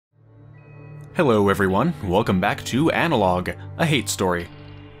Hello everyone, welcome back to Analogue, a hate story.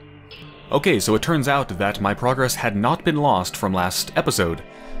 Okay, so it turns out that my progress had not been lost from last episode.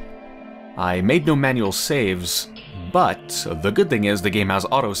 I made no manual saves, but the good thing is the game has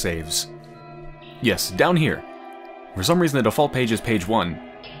autosaves. Yes, down here. For some reason the default page is page 1.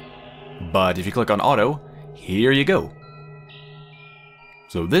 But if you click on auto, here you go.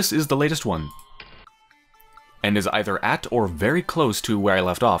 So this is the latest one. And is either at or very close to where I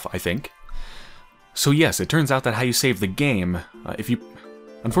left off, I think. So yes, it turns out that how you save the game,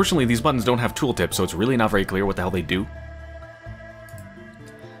 Unfortunately, these buttons don't have tooltips, so it's really not very clear what the hell they do.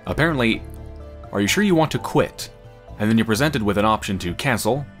 Apparently, are you sure you want to quit? And then you're presented with an option to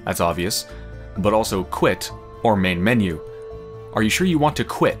cancel, that's obvious, but also quit or main menu. Are you sure you want to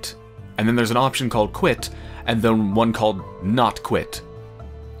quit? And then there's an option called quit, and then one called not quit.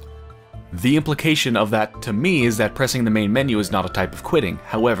 The implication of that to me is that pressing the main menu is not a type of quitting,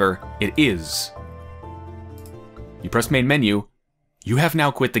 however, it is. You press main menu, you have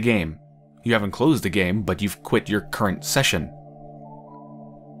now quit the game. You haven't closed the game, but you've quit your current session.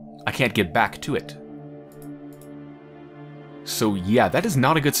 I can't get back to it. So yeah, that is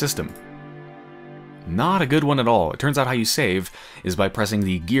not a good system. Not a good one at all. It turns out how you save is by pressing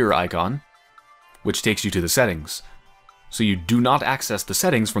the gear icon, which takes you to the settings. So you do not access the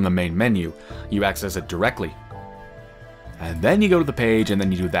settings from the main menu, you access it directly. And then you go to the page and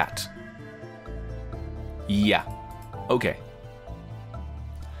then you do that. Yeah. Okay.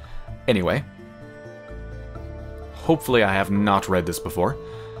 Anyway. Hopefully I have not read this before.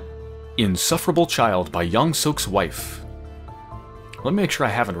 Insufferable Child by Young Sok's Wife. Let me make sure I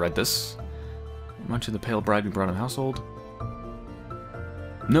haven't read this. Much of the Pale Bride be brought in household.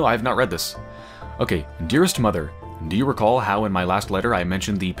 No, I have not read this. Okay, Dearest Mother, do you recall how in my last letter I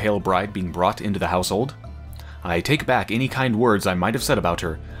mentioned the Pale Bride being brought into the household? I take back any kind words I might have said about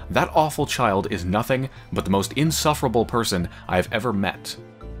her. That awful child is nothing but the most insufferable person I have ever met.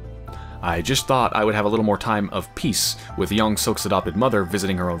 I just thought I would have a little more time of peace with Young Sok's adopted mother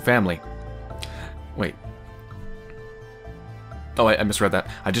visiting her own family. Wait. Oh, I misread that.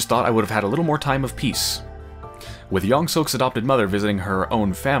 I just thought I would have had a little more time of peace. With Young Sok's adopted mother visiting her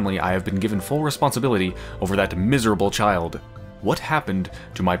own family, I have been given full responsibility over that miserable child. What happened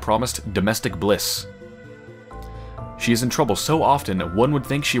to my promised domestic bliss? She is in trouble so often, one would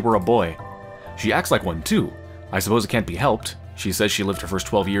think she were a boy. She acts like one too. I suppose it can't be helped. She says she lived her first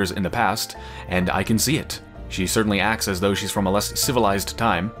 12 years in the past, and I can see it. She certainly acts as though she's from a less civilized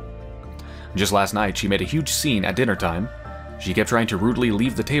time. Just last night, she made a huge scene at dinner time. She kept trying to rudely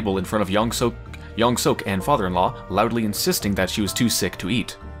leave the table in front of Young Sok and father-in-law, loudly insisting that she was too sick to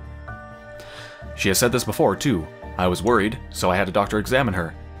eat. She has said this before, too. I was worried, so I had a doctor examine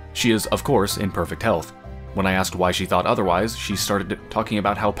her. She is, of course, in perfect health. When I asked why she thought otherwise, she started talking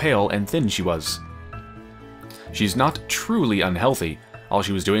about how pale and thin she was. She's not truly unhealthy. All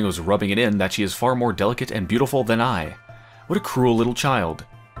she was doing was rubbing it in that she is far more delicate and beautiful than I. What a cruel little child.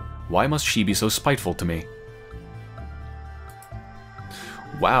 Why must she be so spiteful to me?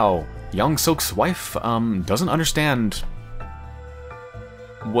 Wow, Young Sok's wife, doesn't understand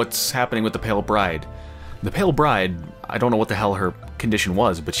what's happening with the Pale Bride. The Pale Bride, I don't know what the hell her condition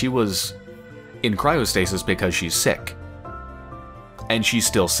was, but she was in cryostasis because she's sick. And she's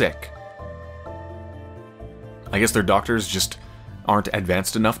still sick. I guess their doctors just aren't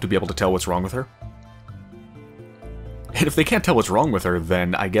advanced enough to be able to tell what's wrong with her. And if they can't tell what's wrong with her,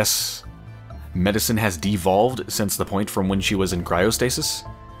 then I guess medicine has devolved since the point from when she was in cryostasis?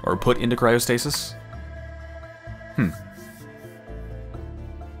 Or put into cryostasis?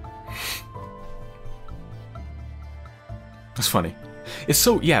 That's funny. It's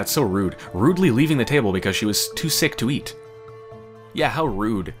so rude. Rudely leaving the table because she was too sick to eat. Yeah, how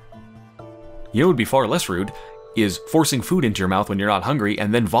rude. You know what would be far less rude? Is forcing food into your mouth when you're not hungry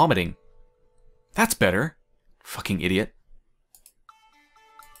and then vomiting. That's better. Fucking idiot.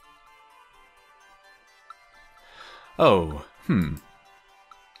 Oh,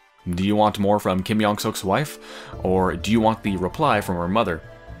 Do you want more from Kim Young Sok's wife? Or do you want the reply from her mother?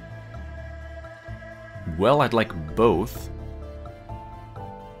 Well, I'd like both.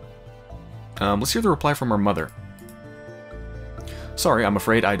 Let's hear the reply from her mother. Sorry, I'm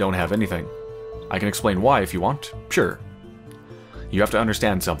afraid I don't have anything. I can explain why if you want. Sure. You have to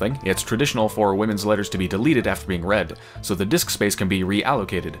understand something. It's traditional for women's letters to be deleted after being read, so the disk space can be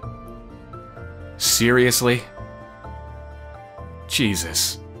reallocated. Seriously?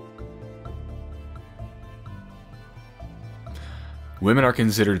 Jesus. Women are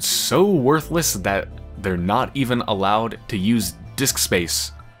considered so worthless that they're not even allowed to use disk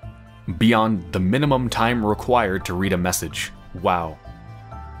space beyond the minimum time required to read a message. Wow.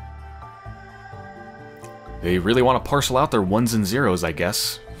 They really want to parcel out their ones and zeros, I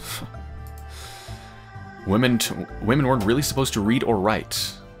guess. Women weren't really supposed to read or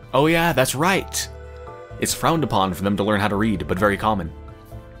write. Oh yeah, that's right! It's frowned upon for them to learn how to read, but very common.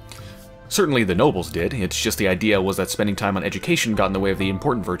 Certainly the nobles did, it's just the idea was that spending time on education got in the way of the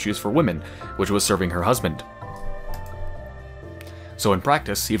important virtues for women, which was serving her husband. So in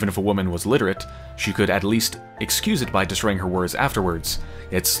practice, even if a woman was literate, she could at least excuse it by destroying her words afterwards.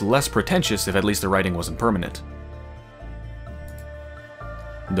 It's less pretentious if at least the writing wasn't permanent.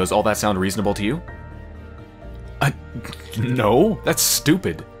 Does all that sound reasonable to you? No, that's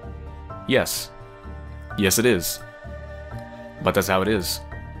stupid. Yes. Yes, it is. But that's how it is.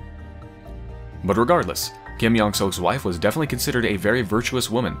 But regardless, Kim Young-sok's wife was definitely considered a very virtuous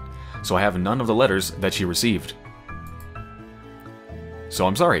woman, so I have none of the letters that she received. So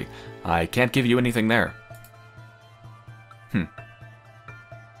I'm sorry, I can't give you anything there.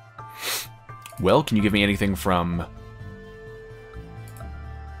 Well, can you give me anything from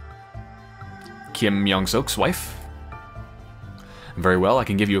Kim Young-sok's wife? Very well, I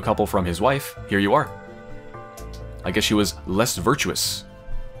can give you a couple from his wife. Here you are. I guess she was less virtuous.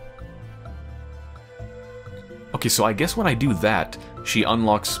 Okay, so I guess when I do that, she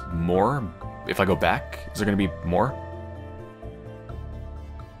unlocks more. If I go back, is there going to be more?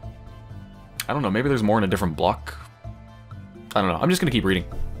 I don't know, maybe there's more in a different block. I don't know, I'm just going to keep reading.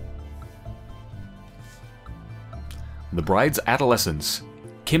 The Bride's Adolescence,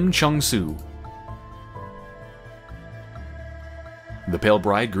 Kim Chung-soo. The pale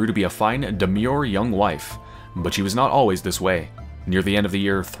bride grew to be a fine, demure young wife, but she was not always this way. Near the end of the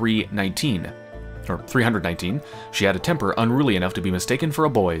year 319, she had a temper unruly enough to be mistaken for a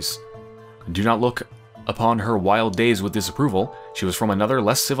boy's. Do not look upon her wild days with disapproval. She was from another,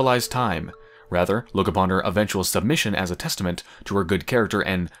 less civilized time. Rather, look upon her eventual submission as a testament to her good character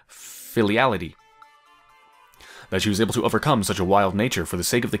and filiality. That she was able to overcome such a wild nature for the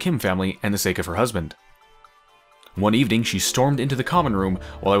sake of the Kim family and the sake of her husband. One evening, she stormed into the common room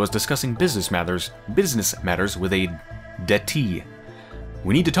while I was discussing business matters with a dettie.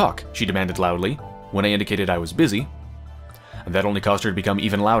 We need to talk, she demanded loudly, when I indicated I was busy. That only caused her to become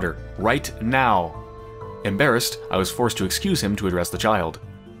even louder. Right now! Embarrassed, I was forced to excuse him to address the child.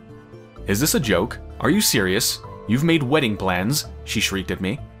 Is this a joke? Are you serious? You've made wedding plans, she shrieked at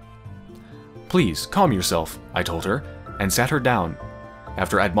me. Please, calm yourself, I told her, and sat her down.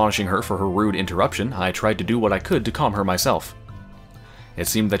 After admonishing her for her rude interruption, I tried to do what I could to calm her myself. It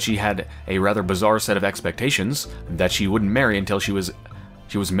seemed that she had a rather bizarre set of expectations, that she wouldn't marry until she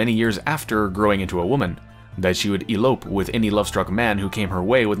was many years after growing into a woman, that she would elope with any love-struck man who came her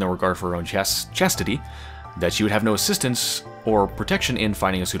way with no regard for her own chastity, that she would have no assistance or protection in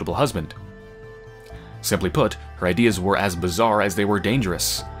finding a suitable husband. Simply put, her ideas were as bizarre as they were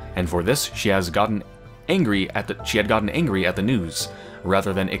dangerous, and for this she had gotten angry at the news,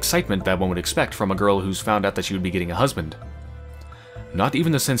 rather than excitement that one would expect from a girl who's found out that she would be getting a husband. Not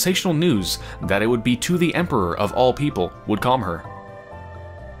even the sensational news that it would be to the Emperor of all people would calm her.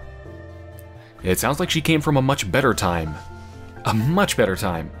 It sounds like she came from a much better time. A much better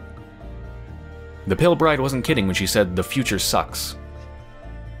time. The pale bride wasn't kidding when she said the future sucks.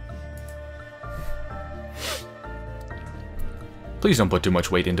 Please don't put too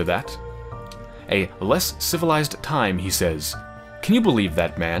much weight into that. A less civilized time, he says. Can you believe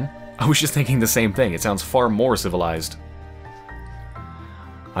that, man? I was just thinking the same thing. It sounds far more civilized.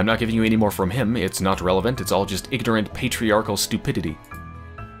 I'm not giving you any more from him. It's not relevant. It's all just ignorant patriarchal stupidity.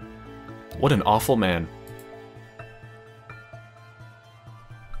 What an awful man.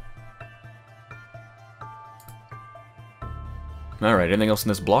 Alright, anything else in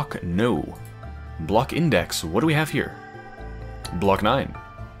this block? No. Block index. What do we have here? Block 9.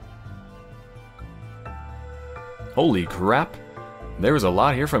 Holy crap. There is a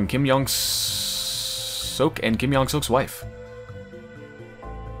lot here from Kim Young-sok and Kim Young-sok's wife.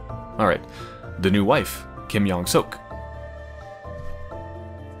 Alright. The new wife, Kim Young-sok.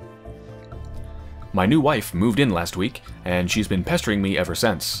 My new wife moved in last week, and she's been pestering me ever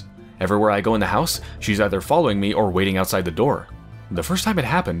since. Everywhere I go in the house, she's either following me or waiting outside the door. The first time it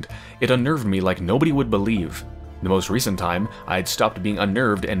happened, it unnerved me like nobody would believe. The most recent time, I had stopped being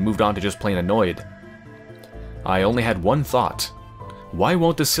unnerved and moved on to just plain annoyed. I only had one thought. Why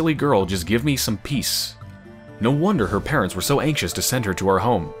won't this silly girl just give me some peace? No wonder her parents were so anxious to send her to our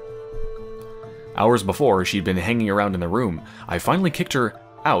home. Hours before, she'd been hanging around in the room. I finally kicked her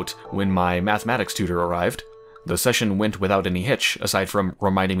out when my mathematics tutor arrived. The session went without any hitch, aside from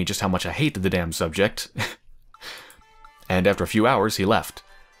reminding me just how much I hate the damn subject. And after a few hours, he left.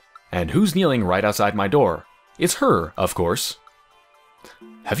 And who's kneeling right outside my door? It's her, of course.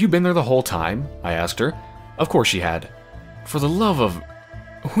 Have you been there the whole time? I asked her. Of course she had. For the love of...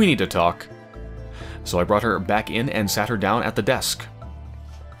 We need to talk. So I brought her back in and sat her down at the desk.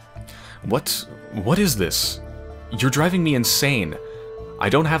 What is this? You're driving me insane. I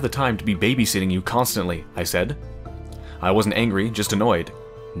don't have the time to be babysitting you constantly, I said. I wasn't angry, just annoyed.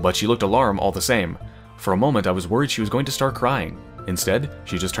 But she looked alarmed all the same. For a moment I was worried she was going to start crying. Instead,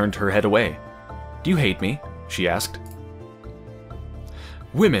 she just turned her head away. Do you hate me? She asked.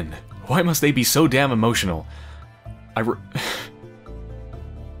 Women! Why must they be so damn emotional?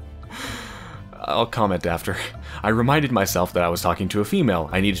 I'll comment after. I reminded myself that I was talking to a female.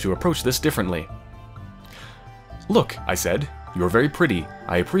 I needed to approach this differently. Look, I said. You're very pretty.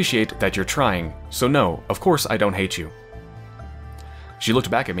 I appreciate that you're trying. So no, of course I don't hate you. She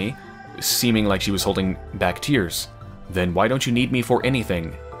looked back at me, seeming like she was holding back tears. Then why don't you need me for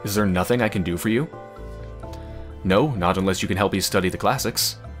anything? Is there nothing I can do for you? No, not unless you can help me study the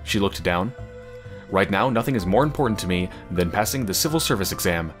classics. She looked down. Right now, nothing is more important to me than passing the civil service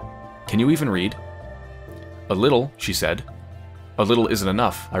exam. Can you even read? A little, she said. A little isn't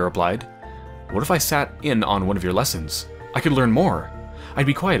enough, I replied. What if I sat in on one of your lessons? I could learn more. I'd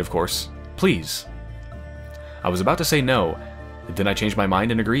be quiet, of course. Please. I was about to say no, then I changed my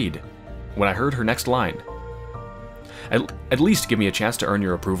mind and agreed. When I heard her next line. At least give me a chance to earn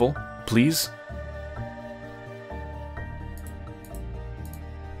your approval, please.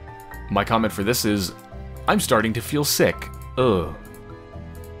 My comment for this is, I'm starting to feel sick. Ugh.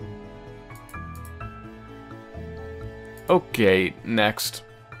 Okay, next.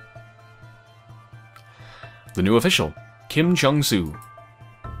 The new official, Kim Chung-soo.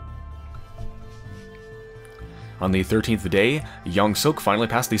 On the 13th day, Young-suk finally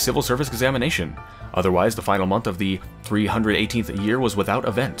passed the civil service examination. Otherwise, the final month of the 318th year was without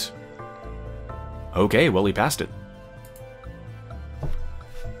event. Okay, well, he passed it.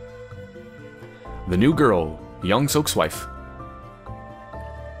 The new girl, Young-suk's wife.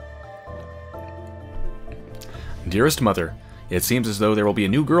 Dearest Mother, it seems as though there will be a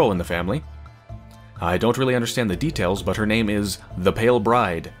new girl in the family. I don't really understand the details, but her name is the Pale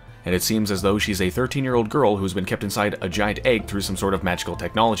Bride, and it seems as though she's a 13-year-old girl who's been kept inside a giant egg through some sort of magical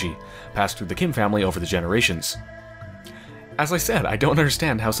technology, passed through the Kim family over the generations. As I said, I don't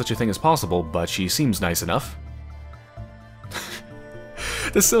understand how such a thing is possible, but she seems nice enough.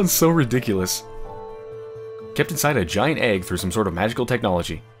 This sounds so ridiculous. Kept inside a giant egg through some sort of magical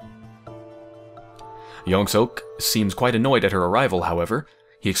technology. Young-suk seems quite annoyed at her arrival, however.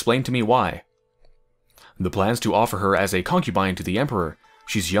 He explained to me why. The plan's to offer her as a concubine to the Emperor.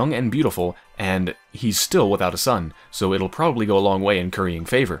 She's young and beautiful, and he's still without a son, so it'll probably go a long way in currying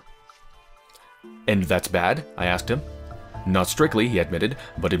favor. And that's bad? I asked him. Not strictly, he admitted,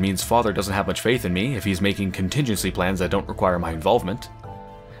 but it means Father doesn't have much faith in me if he's making contingency plans that don't require my involvement.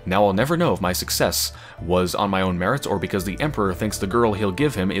 Now I'll never know if my success was on my own merits or because the Emperor thinks the girl he'll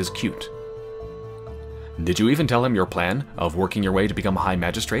give him is cute. Did you even tell him your plan of working your way to become a High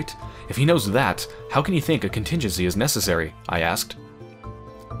Magistrate? If he knows that, how can he think a contingency is necessary? I asked.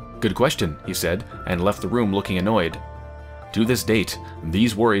 Good question, he said, and left the room looking annoyed. To this date,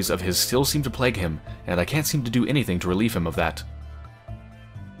 these worries of his still seem to plague him, and I can't seem to do anything to relieve him of that.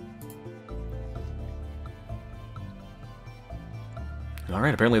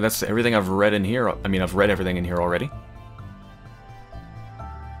 Alright, apparently that's everything I've read in here. I mean, I've read everything in here already.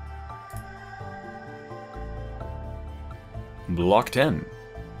 Block 10.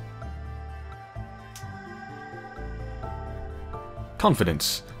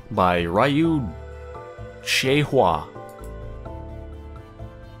 Confidence by Ryu Chehua.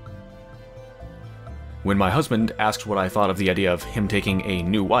 When my husband asked what I thought of the idea of him taking a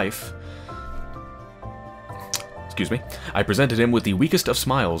new wife, I presented him with the weakest of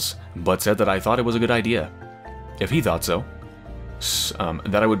smiles, but said that I thought it was a good idea. If he thought so,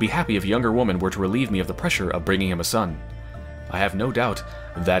 that I would be happy if a younger woman were to relieve me of the pressure of bringing him a son. I have no doubt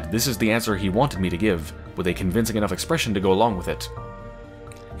that this is the answer he wanted me to give, with a convincing enough expression to go along with it.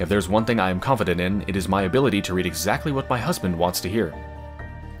 If there's one thing I am confident in, it is my ability to read exactly what my husband wants to hear.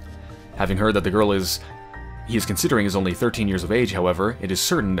 Having heard that the girl he is considering is only 13 years of age, however, it is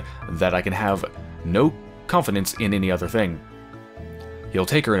certain that I can have no confidence in any other thing. He'll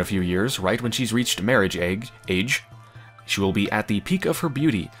take her in a few years, right when she's reached marriage age. She will be at the peak of her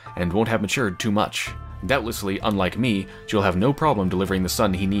beauty, and won't have matured too much. Doubtlessly, unlike me, she'll have no problem delivering the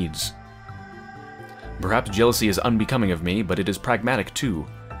son he needs. Perhaps jealousy is unbecoming of me, but it is pragmatic too.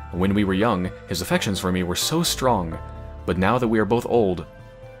 When we were young, his affections for me were so strong, but now that we are both old,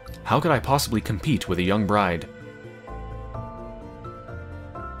 how could I possibly compete with a young bride?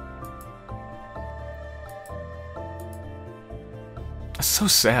 That's so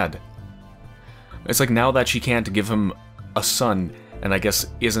sad. It's like now that she can't give him a son, and I guess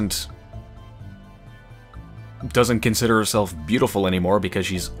doesn't consider herself beautiful anymore because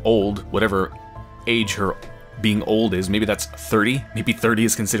she's old, whatever age her being old is. Maybe that's 30? Maybe 30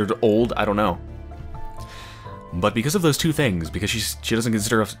 is considered old? I don't know. But because of those two things, because she doesn't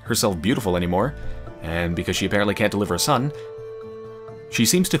consider herself beautiful anymore, and because she apparently can't deliver a son, she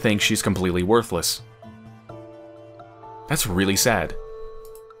seems to think she's completely worthless. That's really sad.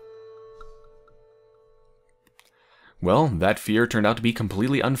 Well, that fear turned out to be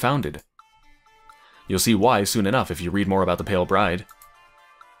completely unfounded. You'll see why soon enough if you read more about the Pale Bride.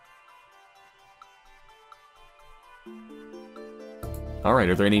 Alright,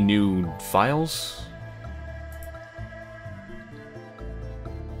 are there any new files?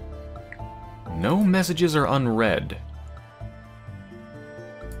 No messages are unread.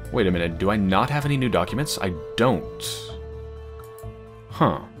 Wait a minute, do I not have any new documents? I don't.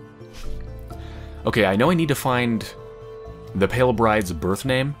 Huh. Okay, I know I need to find the Pale Bride's birth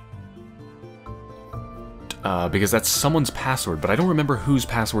name. Because that's someone's password, but I don't remember whose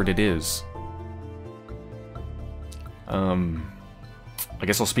password it is. I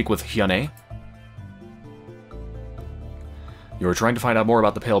guess I'll speak with Hyune. You were trying to find out more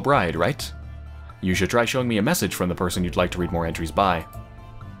about the Pale Bride, right? You should try showing me a message from the person you'd like to read more entries by.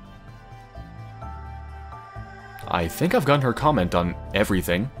 I think I've gotten her comment on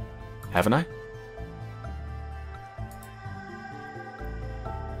everything, haven't I?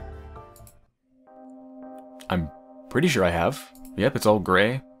 I'm pretty sure I have. Yep, it's all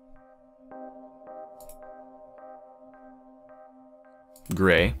gray.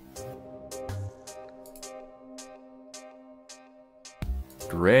 Gray.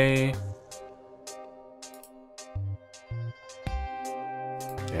 Gray.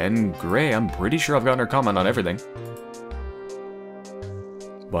 And gray. I'm pretty sure I've gotten her comment on everything.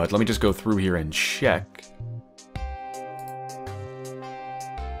 But let me just go through here and check.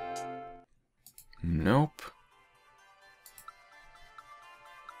 Nope.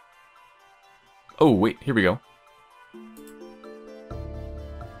 Oh, wait, here we go.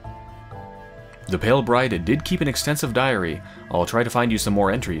 The Pale Bride did keep an extensive diary. I'll try to find you some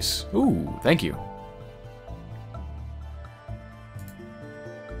more entries. Ooh, thank you.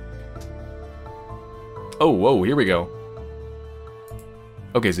 Oh, whoa, here we go.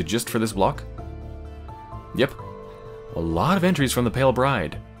 Okay, is it just for this block? Yep. A lot of entries from the Pale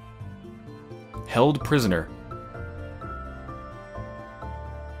Bride. Held prisoner.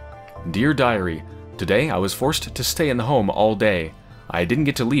 Dear Diary, today I was forced to stay in the home all day. I didn't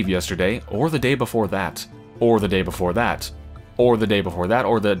get to leave yesterday, or the day before that, or the day before that, or the day before that,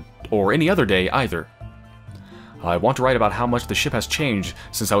 or any other day either. I want to write about how much the ship has changed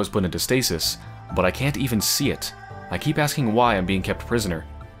since I was put into stasis, but I can't even see it. I keep asking why I'm being kept prisoner.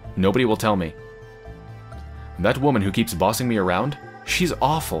 Nobody will tell me. That woman who keeps bossing me around, she's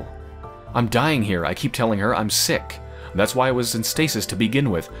awful. I'm dying here, I keep telling her I'm sick. That's why I was in stasis to begin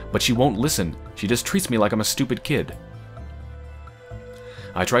with, but she won't listen. She just treats me like I'm a stupid kid.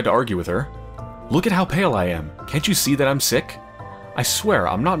 I tried to argue with her. Look at how pale I am. Can't you see that I'm sick? I swear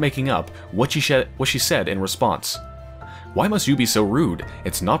I'm not making up what she said in response. Why must you be so rude?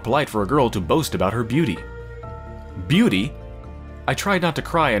 It's not polite for a girl to boast about her beauty. Beauty? I tried not to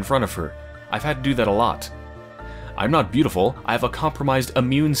cry in front of her. I've had to do that a lot. I'm not beautiful. I have a compromised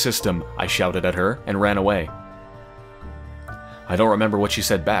immune system, I shouted at her and ran away. I don't remember what she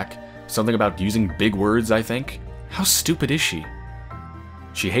said back. Something about using big words, I think. How stupid is she?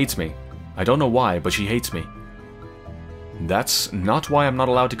 She hates me. I don't know why, but she hates me. That's not why I'm not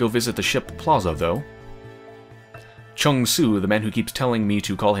allowed to go visit the ship plaza, though. Chung-Soo, the man who keeps telling me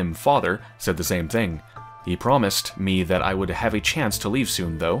to call him father, said the same thing. He promised me that I would have a chance to leave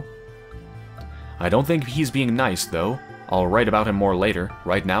soon, though. I don't think he's being nice, though. I'll write about him more later.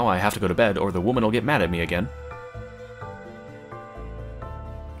 Right now, I have to go to bed, or the woman will get mad at me again.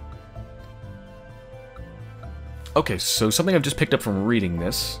 Okay, so something I've just picked up from reading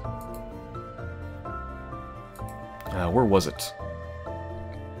this. Where was it?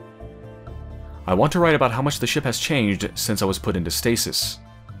 I want to write about how much the ship has changed since I was put into stasis.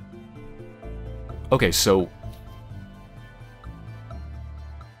 Okay, so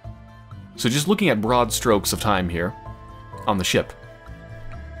just looking at broad strokes of time here on the ship.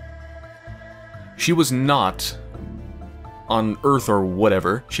 She was not on Earth or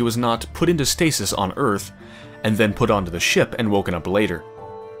whatever. She was not put into stasis on Earth and then put onto the ship and woken up later.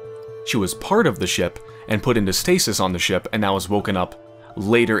 She was part of the ship and put into stasis on the ship and now is woken up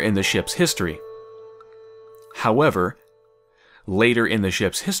later in the ship's history. However, later in the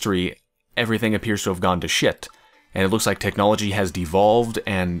ship's history, everything appears to have gone to shit, and it looks like technology has devolved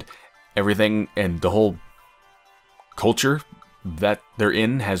and everything and the whole culture that they're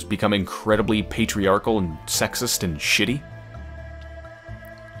in has become incredibly patriarchal and sexist and shitty.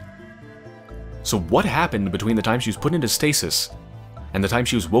 So what happened between the time she was put into stasis and the time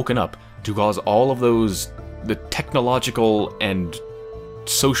she was woken up to cause all of the technological and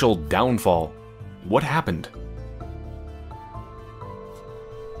social downfall? What happened?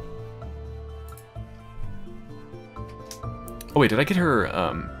 Oh wait, did I get her,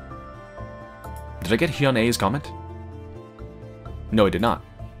 did I get Hyun-A's comment? No, I did not.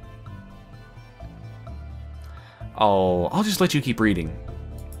 I'll just let you keep reading.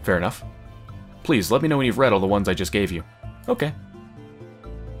 Fair enough. Please, let me know when you've read all the ones I just gave you. Okay.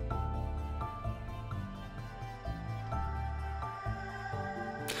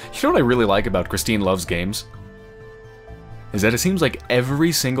 You know what I really like about Christine Love's games? Is that it seems like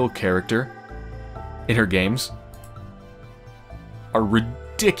every single character in her games are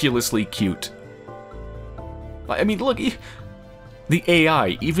ridiculously cute. I mean, look, the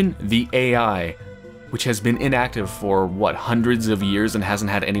AI, even the AI, which has been inactive for, what, hundreds of years and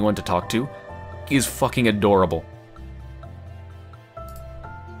hasn't had anyone to talk to, is fucking adorable.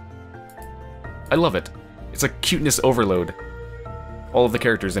 I love it. It's a cuteness overload. All of the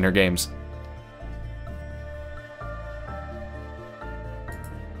characters in her games.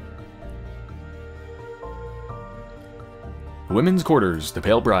 Women's Quarters, The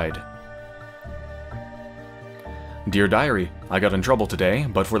Pale Bride. Dear Diary, I got in trouble today,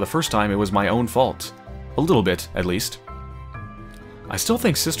 but for the first time it was my own fault. A little bit, at least. I still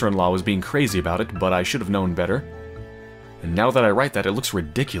think sister-in-law was being crazy about it, but I should have known better. And now that I write that, it looks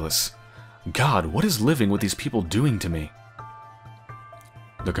ridiculous. God, what is living with these people doing to me?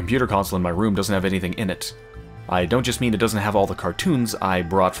 The computer console in my room doesn't have anything in it. I don't just mean it doesn't have all the cartoons I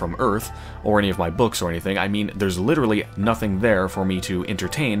brought from Earth, or any of my books or anything. I mean, there's literally nothing there for me to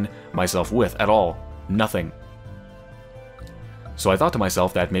entertain myself with at all. Nothing. So I thought to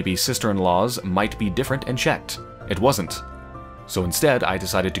myself that maybe sister-in-laws might be different and checked. It wasn't. So instead, I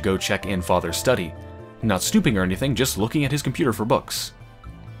decided to go check in Father's study. Not snooping or anything, just looking at his computer for books.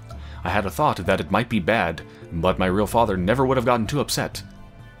 I had a thought that it might be bad, but my real father never would have gotten too upset.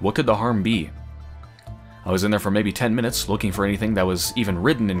 What could the harm be? I was in there for maybe 10 minutes looking for anything that was even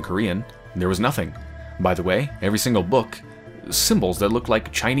written in Korean. There was nothing. By the way, every single book, symbols that looked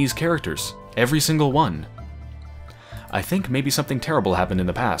like Chinese characters. Every single one. I think maybe something terrible happened in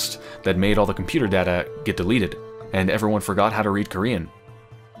the past that made all the computer data get deleted, and everyone forgot how to read Korean.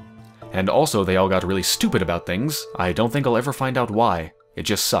 And also, they all got really stupid about things. I don't think I'll ever find out why. It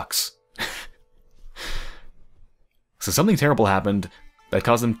just sucks. So something terrible happened that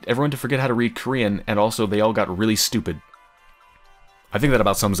caused everyone to forget how to read Korean, and also they all got really stupid. I think that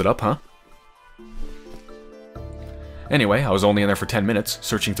about sums it up, huh? Anyway, I was only in there for 10 minutes,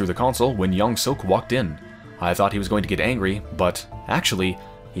 searching through the console, when Young-Suk walked in. I thought he was going to get angry, but actually,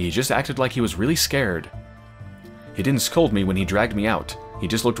 he just acted like he was really scared. He didn't scold me when he dragged me out, he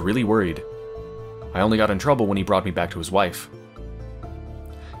just looked really worried. I only got in trouble when he brought me back to his wife.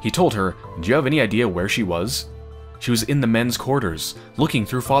 He told her, "Do you have any idea where she was? She was in the men's quarters, looking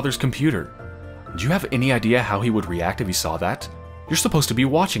through Father's computer. Do you have any idea how he would react if he saw that? You're supposed to be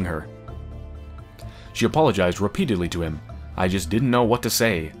watching her." She apologized repeatedly to him. I just didn't know what to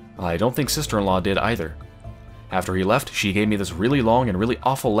say. I don't think sister-in-law did either. After he left, she gave me this really long and really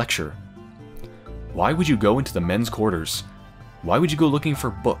awful lecture. Why would you go into the men's quarters? Why would you go looking for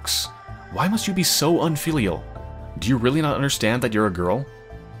books? Why must you be so unfilial? Do you really not understand that you're a girl?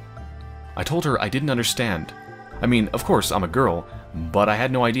 I told her I didn't understand. I mean, of course, I'm a girl, but I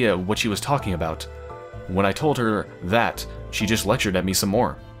had no idea what she was talking about. When I told her that, she just lectured at me some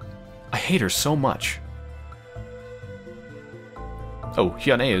more. I hate her so much. Oh,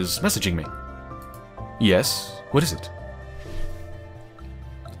 Hyun-A is messaging me. Yes, what is it?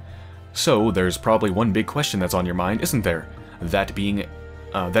 So, there's probably one big question that's on your mind, isn't there? That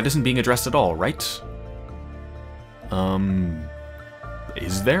isn't being addressed at all, right?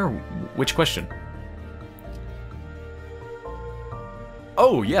 Is there? Which question?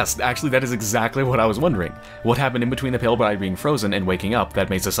 Oh, yes, actually that is exactly what I was wondering. What happened in between the Pale Bride being frozen and waking up that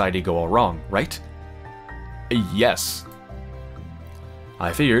made society go all wrong, right? Yes.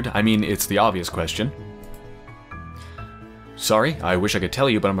 I figured, I mean, it's the obvious question. Sorry, I wish I could tell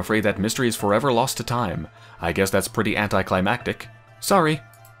you, but I'm afraid that mystery is forever lost to time. I guess that's pretty anticlimactic. Sorry.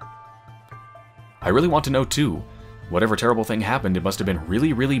 I really want to know too. Whatever terrible thing happened, it must have been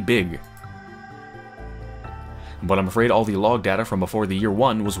really, really big. But I'm afraid all the log data from before the year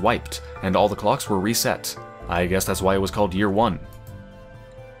 1 was wiped, and all the clocks were reset. I guess that's why it was called year 1.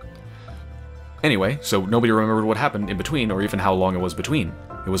 Anyway, so nobody remembered what happened in between, or even how long it was between.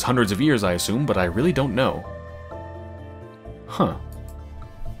 It was hundreds of years, I assume, but I really don't know. Huh.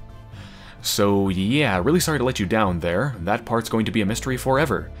 So, yeah, really sorry to let you down there. That part's going to be a mystery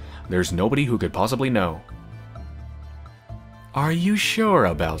forever. There's nobody who could possibly know. Are you sure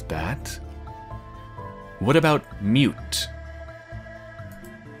about that? What about mute?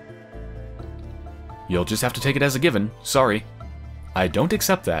 You'll just have to take it as a given. Sorry. I don't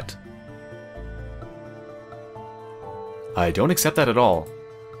accept that. I don't accept that at all.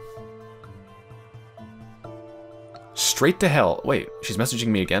 Straight to hell. Wait, she's messaging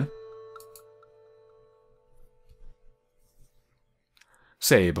me again?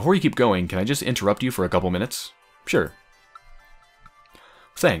 Say, before you keep going, can I just interrupt you for a couple minutes? Sure.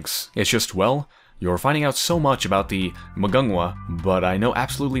 Thanks. It's just, well, you're finding out so much about the Magungwa, but I know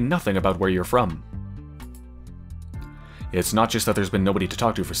absolutely nothing about where you're from. It's not just that there's been nobody to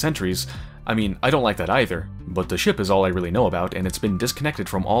talk to for centuries. I mean, I don't like that either, but the ship is all I really know about, and it's been disconnected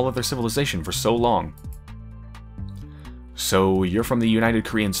from all other civilization for so long. So, you're from the United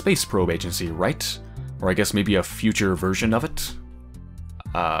Korean Space Probe Agency, right? Or I guess maybe a future version of it?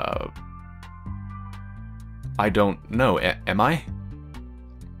 I don't know. Am I?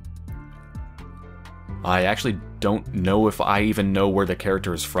 I actually don't know if I even know where the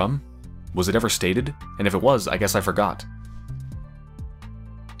character is from. Was it ever stated? And if it was, I guess I forgot.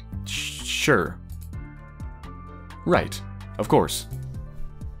 Sure. Right. Of course.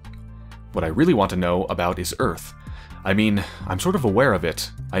 What I really want to know about is Earth. I mean, I'm sort of aware of it.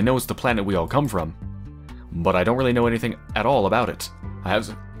 I know it's the planet we all come from. But I don't really know anything at all about it. I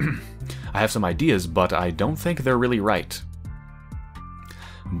have some ideas, but I don't think they're really right.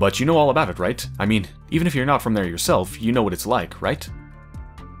 But you know all about it, right? I mean, even if you're not from there yourself, you know what it's like, right?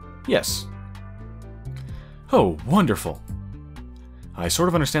 Yes. Oh, wonderful. I sort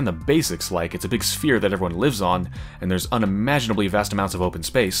of understand the basics, like it's a big sphere that everyone lives on, and there's unimaginably vast amounts of open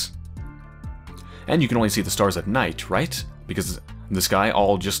space. And you can only see the stars at night, right? Because the sky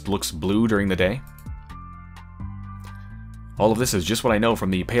all just looks blue during the day. All of this is just what I know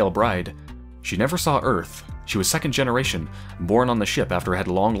from the Pale Bride. She never saw Earth. She was second generation, born on the ship after it had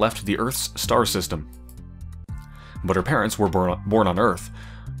long left the Earth's star system. But her parents were born on Earth,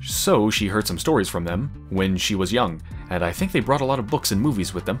 so she heard some stories from them when she was young, and I think they brought a lot of books and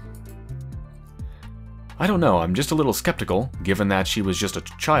movies with them. I don't know, I'm just a little skeptical, given that she was just a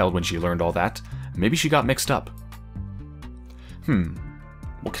child when she learned all that. Maybe she got mixed up.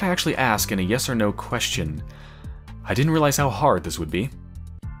 What can I actually ask in a yes or no question? I didn't realize how hard this would be.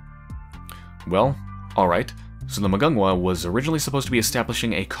 Well, alright, so the Magungwa was originally supposed to be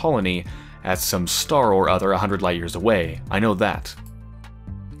establishing a colony at some star or other 100 light years away. I know that.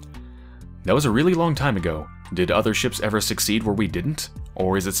 That was a really long time ago. Did other ships ever succeed where we didn't?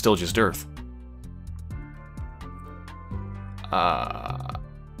 Or is it still just Earth? I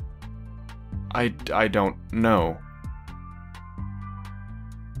don't know.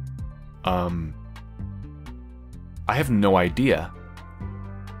 I have no idea.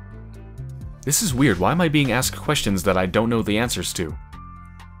 This is weird. Why am I being asked questions that I don't know the answers to?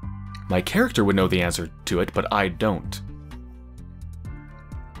 My character would know the answer to it, but I don't.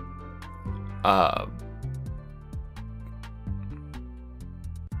 I'm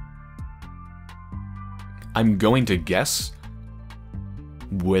going to guess,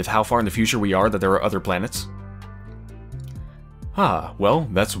 with how far in the future we are, that there are other planets. Ah, well,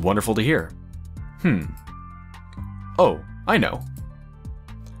 that's wonderful to hear. Oh, I know.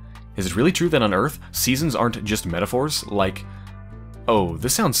 Is it really true that on Earth, seasons aren't just metaphors? Like, oh,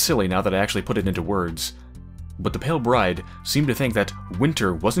 this sounds silly now that I actually put it into words, but the Pale Bride seemed to think that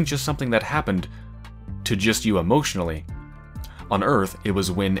winter wasn't just something that happened to just you emotionally. On Earth, it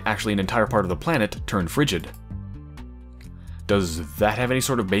was when actually an entire part of the planet turned frigid. Does that have any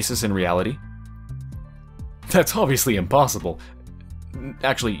sort of basis in reality? That's obviously impossible.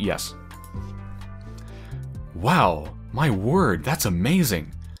 Actually, yes. Wow, my word, that's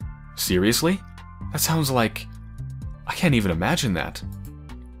amazing. Seriously? That sounds like... I can't even imagine that.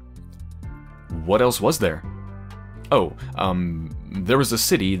 What else was there? Oh, there was a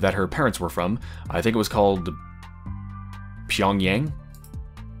city that her parents were from. I think it was called Pyongyang.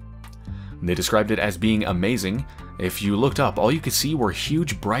 They described it as being amazing. If you looked up, all you could see were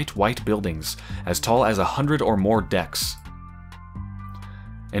huge bright white buildings, as tall as 100 or more decks.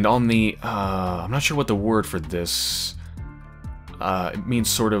 And on the, I'm not sure what the word for this, it means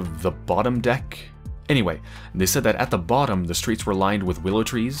sort of the bottom deck? Anyway, they said that at the bottom, the streets were lined with willow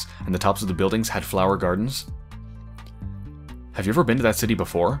trees, and the tops of the buildings had flower gardens. Have you ever been to that city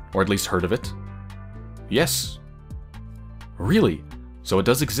before, or at least heard of it? Yes. Really? So it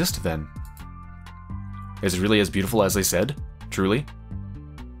does exist then? Is it really as beautiful as they said? Truly?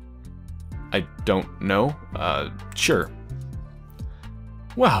 I don't know. Sure.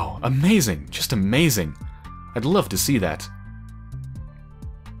 Wow, amazing. Just amazing. I'd love to see that.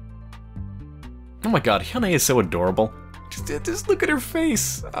 Oh my god, Hyuna is so adorable. Just look at her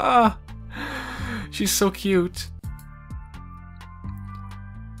face. Ah, she's so cute.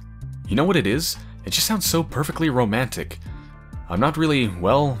 You know what it is? It just sounds so perfectly romantic. I'm not really,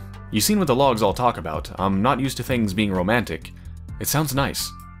 well, you've seen what the logs all talk about. I'm not used to things being romantic. It sounds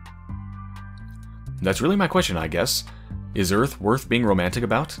nice. That's really my question, I guess. Is Earth worth being romantic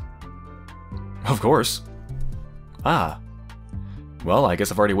about? Of course. Ah. Well, I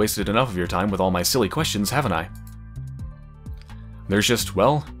guess I've already wasted enough of your time with all my silly questions, haven't I? There's just,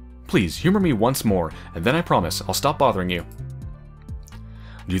 well, please, humor me once more, and then I promise I'll stop bothering you.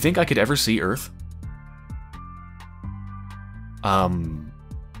 Do you think I could ever see Earth? I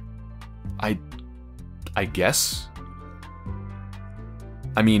guess?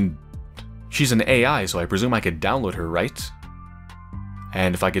 I mean, she's an AI, so I presume I could download her, right?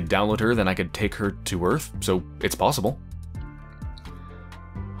 And if I could download her, then I could take her to Earth, so it's possible.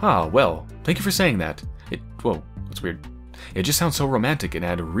 Ah, well, thank you for saying that. Whoa, that's weird. It just sounds so romantic, and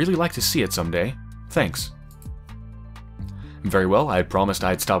I'd really like to see it someday. Thanks. Very well, I promised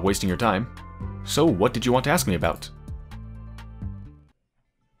I'd stop wasting your time. So, what did you want to ask me about?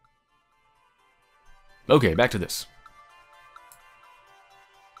 Okay, back to this.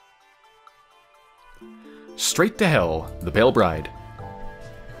 Straight to Hell, the Pale Bride.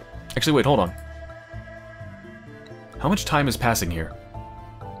 Actually, wait, hold on. How much time is passing here?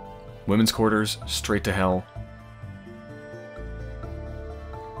 Women's quarters, straight to hell.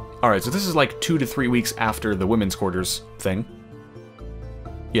 Alright, so this is like 2 to 3 weeks after the women's quarters thing.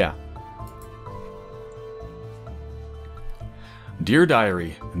 Yeah. Dear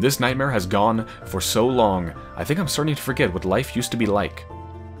Diary, this nightmare has gone for so long, I think I'm starting to forget what life used to be like.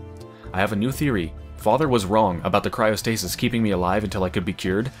 I have a new theory. Father was wrong about the cryostasis keeping me alive until I could be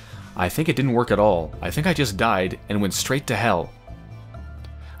cured. I think it didn't work at all. I think I just died and went straight to hell.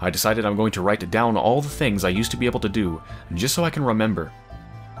 I decided I'm going to write down all the things I used to be able to do, just so I can remember.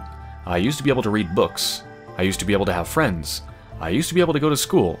 I used to be able to read books. I used to be able to have friends. I used to be able to go to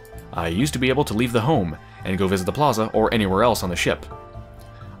school. I used to be able to leave the home and go visit the plaza or anywhere else on the ship.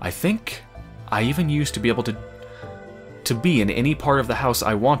 I think I even used to be able to be in any part of the house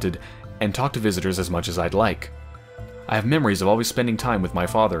I wanted and talk to visitors as much as I'd like. I have memories of always spending time with my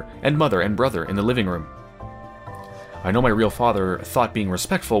father and mother and brother in the living room. I know my real father thought being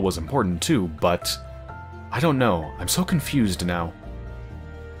respectful was important too, but I don't know, I'm so confused now.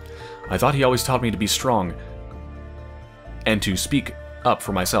 I thought he always taught me to be strong and to speak up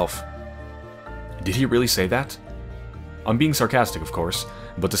for myself. Did he really say that? I'm being sarcastic, of course,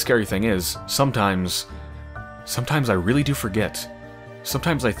 but the scary thing is, sometimes I really do forget.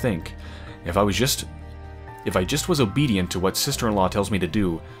 Sometimes I think, if I just was obedient to what sister-in-law tells me to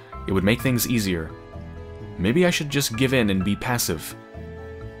do, it would make things easier. Maybe I should just give in and be passive.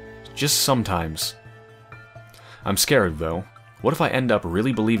 Just sometimes. I'm scared, though. What if I end up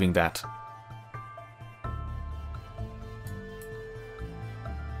really believing that?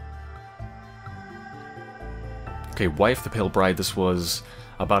 Okay, Wife the Pale Bride, this was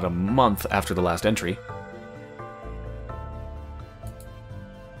about a month after the last entry.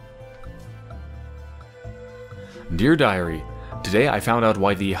 Dear Diary, today I found out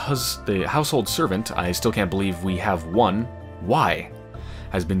why the household servant, I still can't believe we have one, why,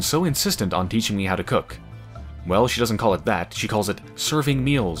 has been so insistent on teaching me how to cook. Well, she doesn't call it that, she calls it serving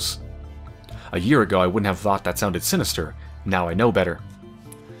meals. A year ago I wouldn't have thought that sounded sinister, now I know better.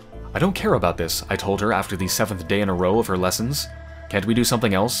 I don't care about this, I told her after the 7th day in a row of her lessons. Can't we do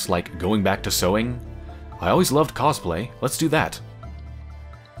something else, like going back to sewing? I always loved cosplay, let's do that.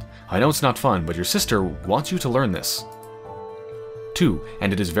 I know it's not fun, but your sister wants you to learn this. 2,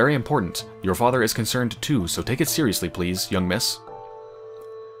 and it is very important. Your father is concerned too, so take it seriously, please, young miss.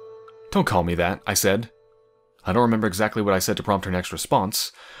 Don't call me that, I said. I don't remember exactly what I said to prompt her next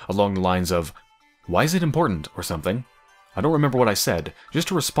response, along the lines of, why is it important, or something. I don't remember what I said,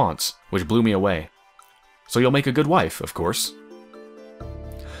 just a response, which blew me away. So you'll make a good wife, of course.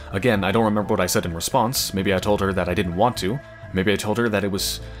 Again, I don't remember what I said in response. Maybe I told her that I didn't want to. Maybe I told her that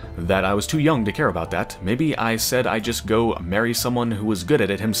I was too young to care about that. Maybe I said I'd just go marry someone who was good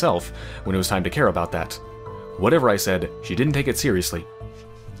at it himself when it was time to care about that. Whatever I said, she didn't take it seriously.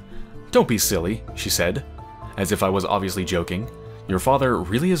 Don't be silly, she said, as if I was obviously joking. Your father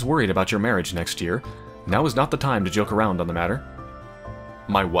really is worried about your marriage next year. Now is not the time to joke around on the matter.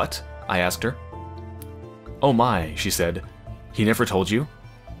 My what? I asked her. Oh my, she said. He never told you?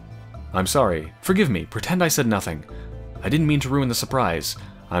 I'm sorry. Forgive me. Pretend I said nothing. I didn't mean to ruin the surprise.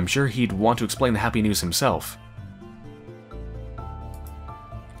 I'm sure he'd want to explain the happy news himself.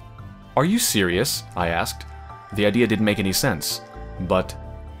 Are you serious? I asked. The idea didn't make any sense. But,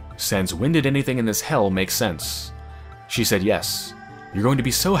 since when did anything in this hell make sense? She said yes. You're going to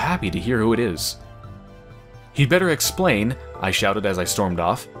be so happy to hear who it is. He'd better explain, I shouted as I stormed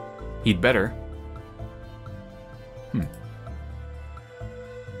off. He'd better.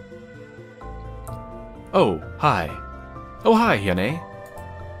 Oh, hi. Oh, hi, Hyane.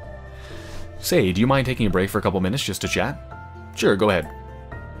 Say, do you mind taking a break for a couple minutes just to chat? Sure, go ahead.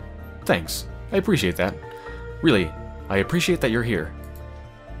 Thanks. I appreciate that. Really, I appreciate that you're here.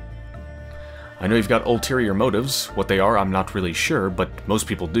 I know you've got ulterior motives. What they are, I'm not really sure, but most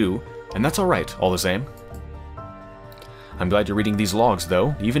people do. And that's alright, all the same. I'm glad you're reading these logs,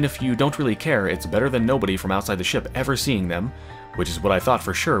 though. Even if you don't really care, it's better than nobody from outside the ship ever seeing them, which is what I thought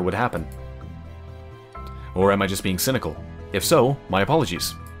for sure would happen. Or am I just being cynical? If so, my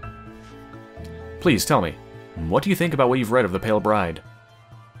apologies. Please tell me, what do you think about what you've read of the Pale Bride?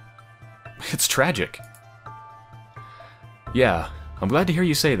 It's tragic. Yeah, I'm glad to hear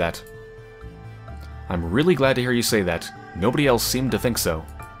you say that. I'm really glad to hear you say that. Nobody else seemed to think so.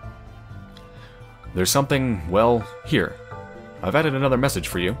 There's something, well, here. I've added another message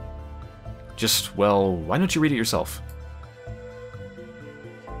for you. Just, well, why don't you read it yourself?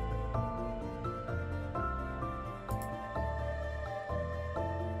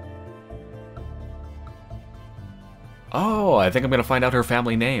 Oh, I think I'm going to find out her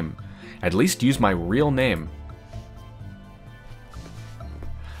family name. At least use my real name.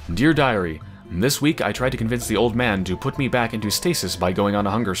 Dear Diary, this week I tried to convince the old man to put me back into stasis by going on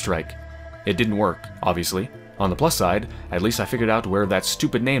a hunger strike. It didn't work, obviously. On the plus side, at least I figured out where that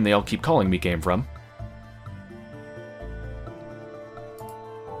stupid name they all keep calling me came from.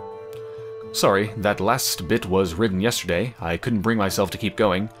 Sorry, that last bit was written yesterday. I couldn't bring myself to keep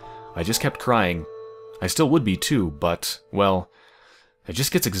going. I just kept crying. I still would be too, but, well, it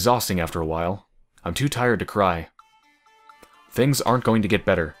just gets exhausting after a while. I'm too tired to cry. Things aren't going to get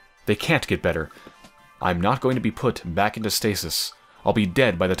better. They can't get better. I'm not going to be put back into stasis. I'll be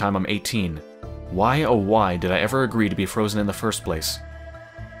dead by the time I'm 18. Why, oh why, did I ever agree to be frozen in the first place?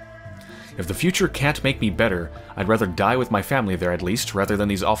 If the future can't make me better, I'd rather die with my family there at least, rather than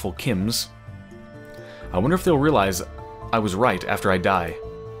these awful Kims. I wonder if they'll realize I was right after I die.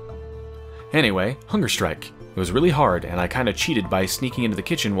 Anyway, hunger strike. It was really hard, and I kinda cheated by sneaking into the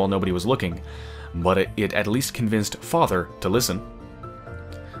kitchen while nobody was looking, but it at least convinced Father to listen.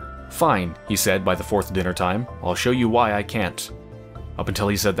 Fine, he said by the fourth dinner time. I'll show you why I can't. Up until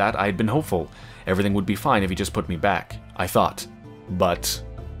he said that, I had been hopeful. Everything would be fine if he just put me back, I thought. But...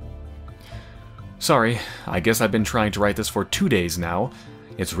 sorry, I guess I've been trying to write this for 2 days now.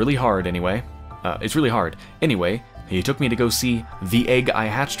 It's really hard anyway. Anyway, he took me to go see The Egg I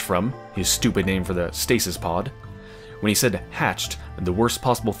Hatched From, his stupid name for the stasis pod. When he said hatched, the worst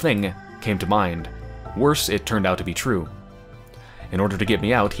possible thing came to mind. Worse, it turned out to be true. In order to get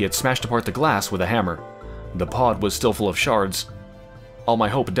me out, he had smashed apart the glass with a hammer. The pod was still full of shards. All my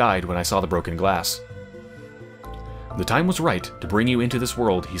hope died when I saw the broken glass. The time was right to bring you into this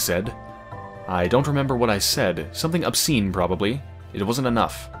world, he said. I don't remember what I said. Something obscene, probably. It wasn't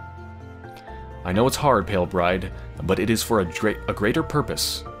enough. I know it's hard, Pale Bride, but it is for a greater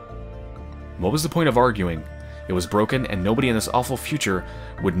purpose. What was the point of arguing? It was broken, and nobody in this awful future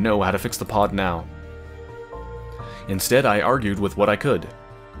would know how to fix the pod now. Instead, I argued with what I could.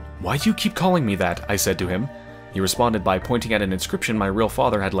 Why do you keep calling me that? I said to him. He responded by pointing at an inscription my real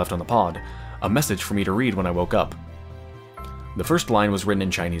father had left on the pod, a message for me to read when I woke up. The first line was written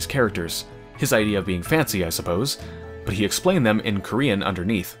in Chinese characters, his idea of being fancy, I suppose, but he explained them in Korean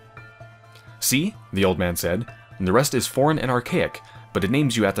underneath. See, the old man said, the rest is foreign and archaic, but it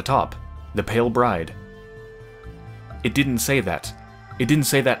names you at the top, the Pale Bride. It didn't say that. It didn't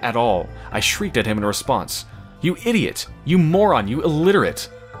say that at all. I shrieked at him in response. You idiot! You moron! You illiterate!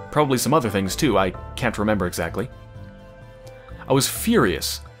 Probably some other things too, I can't remember exactly. I was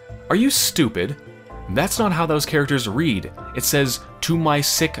furious. Are you stupid? That's not how those characters read. It says, to my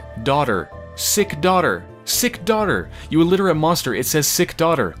sick daughter. Sick daughter. Sick daughter. You illiterate monster, it says sick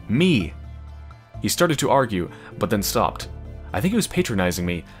daughter. Me. He started to argue, but then stopped. I think he was patronizing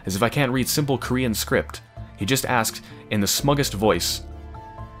me, as if I can't read simple Korean script. He just asked, in the smuggest voice,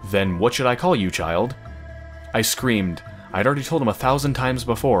 "Then what should I call you, child?" I screamed. I'd already told him 1,000 times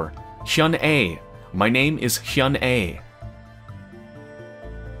before. Hyun-A. My name is Hyun-A.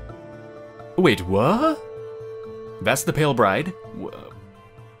 Wait, what? That's the Pale Bride?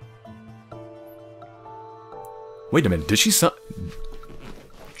 Wait a minute, did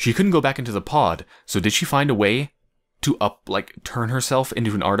she couldn't go back into the pod, so did she find a way To turn herself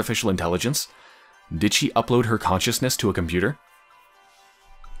into an artificial intelligence? Did she upload her consciousness to a computer?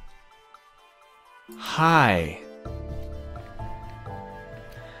 Hi.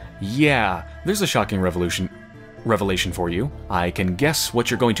 Yeah, there's a shocking revelation for you. I can guess what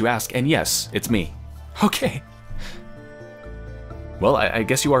you're going to ask, and yes, it's me. Okay. Well, I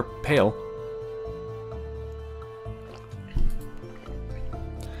guess you are pale.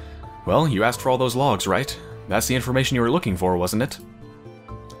 Well, you asked for all those logs, right? That's the information you were looking for, wasn't it?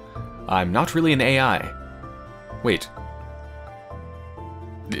 I'm not really an AI. Wait.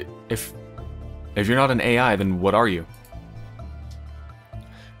 If you're not an AI, then what are you?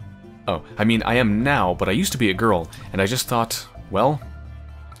 Oh, I mean, I am now, but I used to be a girl, and I just thought, well,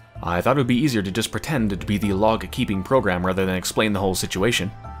 I thought it would be easier to just pretend to be the log-keeping program rather than explain the whole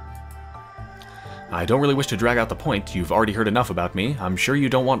situation. I don't really wish to drag out the point. You've already heard enough about me. I'm sure you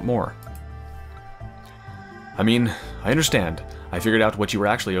don't want more. I mean, I understand. I figured out what you were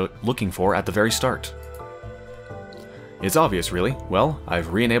actually looking for at the very start. It's obvious, really. Well,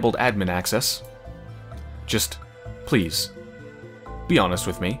 I've re-enabled admin access. Just, please, be honest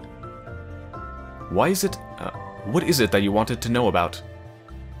with me. Why is it... what is it that you wanted to know about?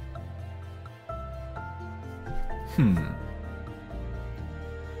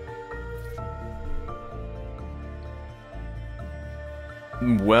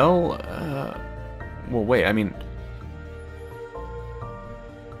 Well, well, wait, I mean...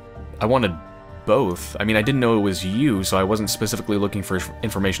 I wanted both. I mean, I didn't know it was you, so I wasn't specifically looking for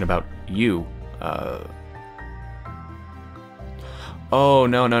information about you. Oh,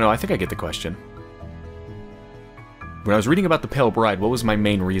 no, I think I get the question. When I was reading about the Pale Bride, what was my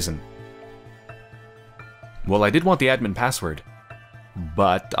main reason? Well, I did want the admin password,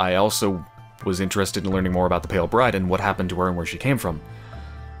 but I also was interested in learning more about the Pale Bride and what happened to her and where she came from.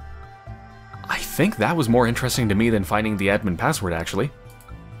 I think that was more interesting to me than finding the admin password, actually.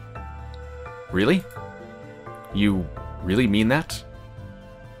 Really? You really mean that?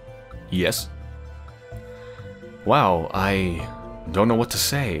 Yes. Wow, I don't know what to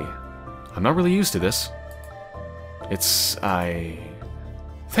say. I'm not really used to this.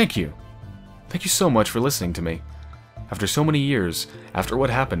 Thank you. Thank you so much for listening to me. After so many years, after what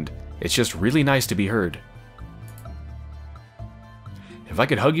happened, it's just really nice to be heard. If I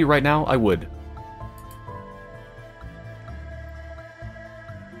could hug you right now, I would.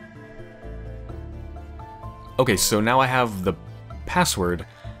 Okay, so now I have the password.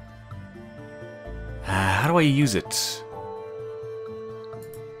 How do I use it?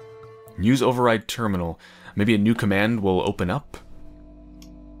 Use override terminal. Maybe a new command will open up.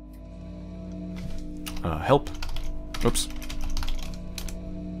 Help. Oops.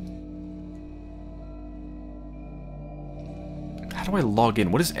 How do I log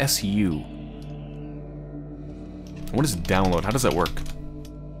in? What is SU? What is download? How does that work?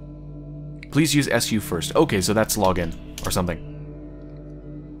 Please use SU first. Okay, so that's login or something.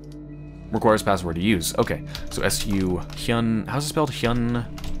 Requires password to use. Okay, so SU Hyun. How's it spelled? Hyun.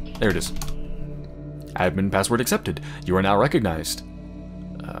 There it is. Admin password accepted. You are now recognized.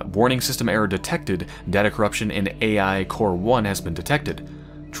 Warning system error detected. Data corruption in AI Core 1 has been detected.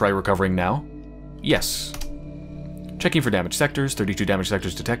 Try recovering now. Yes. Checking for damaged sectors. 32 damaged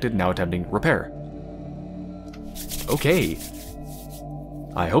sectors detected. Now attempting repair. Okay.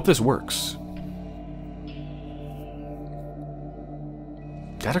 I hope this works.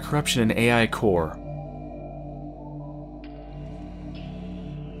 Data corruption in AI Core.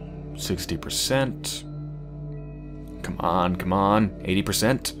 60%. Come on, come on.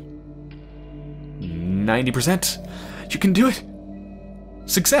 80%. 90%. You can do it.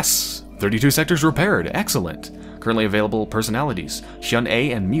 Success. 32 sectors repaired. Excellent. Currently available personalities. Hyun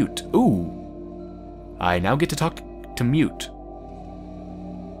A and Mute. Ooh. I now get to talk to Mute.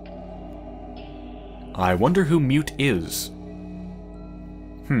 I wonder who Mute is.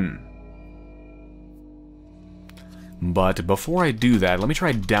 But before I do that, let me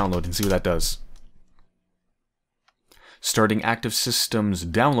try download and see what that does. Starting active systems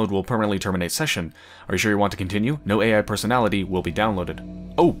download will permanently terminate session. Are you sure you want to continue? No AI personality will be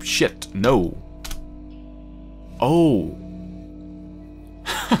downloaded. Oh, shit. No. Oh.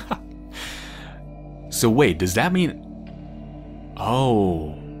 So wait, does that mean...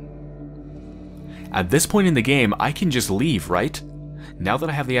 Oh. At this point in the game, I can just leave, right? Now that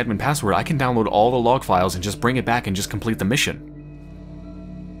I have the admin password, I can download all the log files and just bring it back and just complete the mission.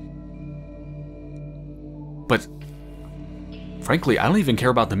 But, frankly, I don't even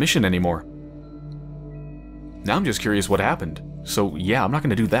care about the mission anymore. Now I'm just curious what happened. So, yeah, I'm not going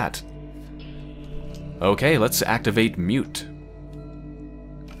to do that. Okay, let's activate Mute.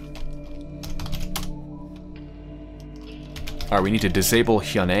 Alright, we need to disable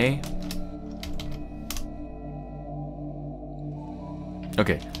Hyunei.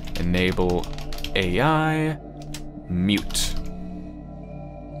 Okay, enable AI, mute.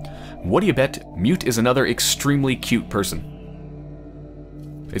 What do you bet? Mute is another extremely cute person.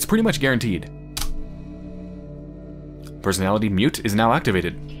 It's pretty much guaranteed. Personality mute is now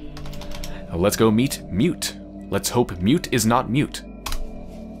activated. Now let's go meet mute. Let's hope mute is not mute.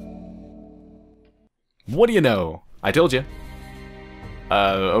 What do you know? I told you.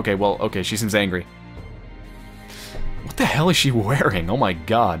 Okay, well, okay, she seems angry. What the hell is she wearing? Oh my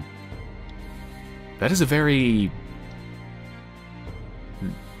god. That is a very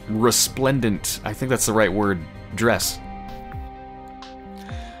resplendent, I think that's the right word, dress.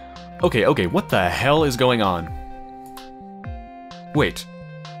 Okay, what the hell is going on? Wait.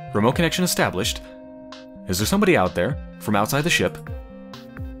 Remote connection established. Is there somebody out there from outside the ship?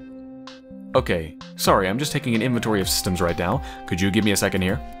 Okay, sorry, I'm just taking an inventory of systems right now. Could you give me a second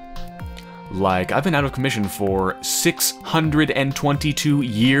here? Like, I've been out of commission for 622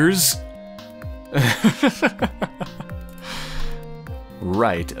 years?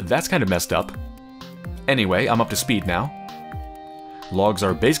 Right, that's kind of messed up. Anyway, I'm up to speed now. Logs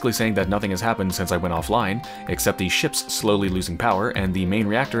are basically saying that nothing has happened since I went offline, except the ship's slowly losing power, and the main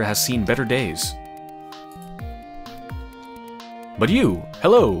reactor has seen better days. But you,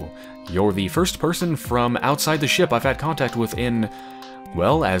 hello! You're the first person from outside the ship I've had contact with in,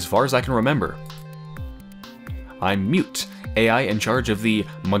 well, as far as I can remember. I'm Mute, AI in charge of the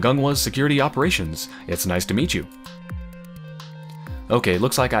Magungwa's security operations. It's nice to meet you. Okay,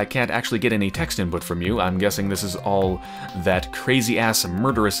 looks like I can't actually get any text input from you. I'm guessing this is all that crazy-ass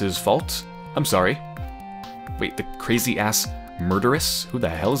murderess's fault. I'm sorry. Wait, the crazy-ass murderess? Who the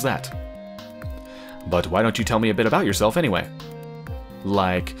hell is that? But why don't you tell me a bit about yourself anyway?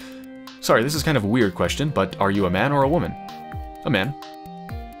 Like, sorry, this is kind of a weird question, but are you a man or a woman? A man.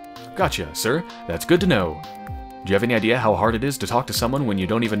 Gotcha, sir. That's good to know. Do you have any idea how hard it is to talk to someone when you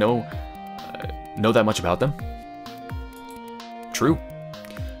don't even know that much about them? True.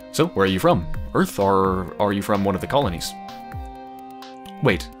 So, where are you from? Earth, or are you from one of the colonies?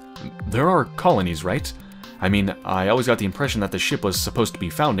 Wait, there are colonies, right? I mean, I always got the impression that the ship was supposed to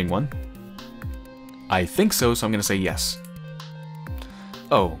be founding one. I think so, so I'm gonna say yes.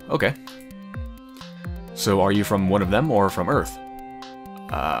 Oh, okay. So, are you from one of them, or from Earth?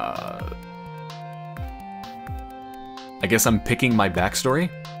 I guess I'm picking my backstory?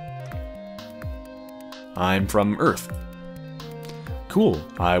 I'm from Earth. Cool.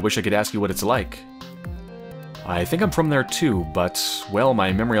 I wish I could ask you what it's like. I think I'm from there too, but, well,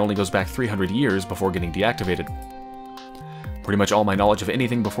 my memory only goes back 300 years before getting deactivated. Pretty much all my knowledge of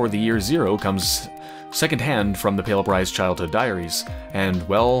anything before the year 0 comes secondhand from the Pale Bride's childhood diaries, and,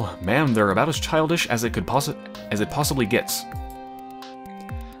 well, man, they're about as childish as it possibly gets.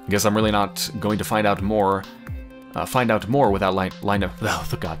 Guess I'm really not going to find out more without line of... Oh,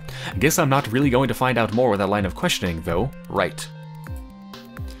 God. Guess I'm not really going to find out more without line of questioning, though. Right.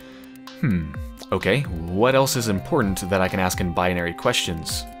 Okay, what else is important that I can ask in binary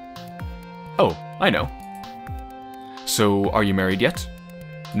questions? Oh, I know. So, are you married yet?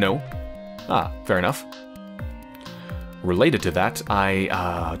 No? Ah, fair enough. Related to that,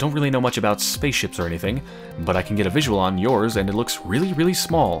 I don't really know much about spaceships or anything, but I can get a visual on yours and it looks really, really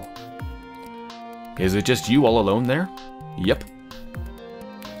small. Is it just you all alone there? Yep.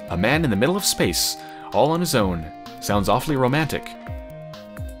 A man in the middle of space, all on his own. Sounds awfully romantic.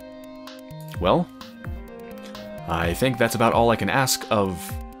 Well, I think that's about all I can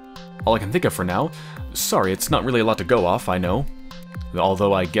think of for now. Sorry, it's not really a lot to go off, I know.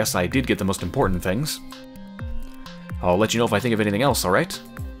 Although I guess I did get the most important things. I'll let you know if I think of anything else, alright?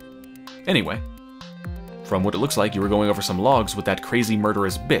 Anyway, from what it looks like, you were going over some logs with that crazy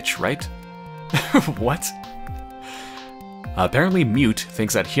murderous bitch, right? What? Apparently Mute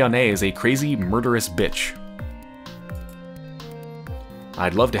thinks that Hyunei is a crazy murderous bitch.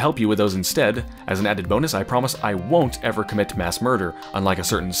 I'd love to help you with those instead. As an added bonus, I promise I won't ever commit mass murder, unlike a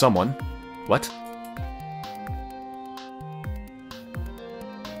certain someone. What?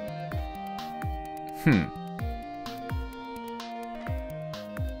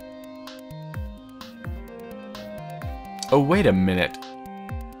 Oh, wait a minute.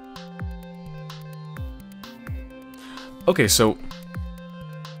 Okay, so...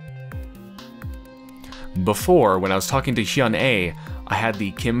 before, when I was talking to Hyun-A, I had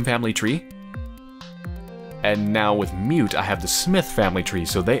the Kim family tree. And now with Mute, I have the Smith family tree,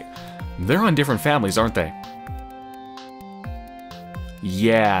 so they're on different families, aren't they?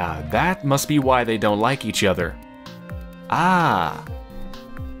 Yeah, that must be why they don't like each other. Ah.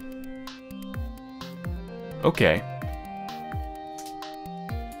 Okay.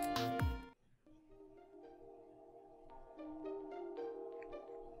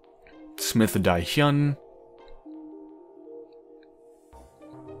 Smith Dae-hyun.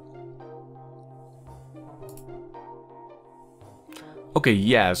 Okay,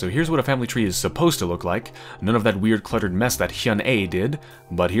 yeah, so here's what a family tree is supposed to look like. None of that weird cluttered mess that Hyun-A did,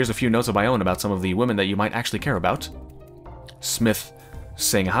 but here's a few notes of my own about some of the women that you might actually care about. Smith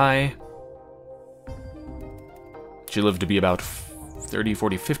Sang-hai. She lived to be about 30,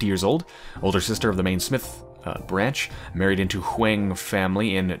 40, 50 years old. Older sister of the main Smith branch. Married into Hwang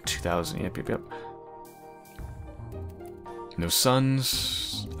family in 2000. Yep. No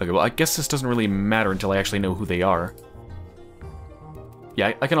sons. Okay, well, I guess this doesn't really matter until I actually know who they are.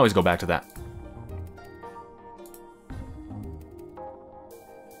 Yeah, I can always go back to that.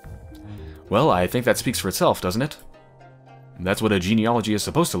 Well, I think that speaks for itself, doesn't it? That's what a genealogy is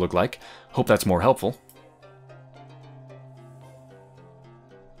supposed to look like. Hope that's more helpful.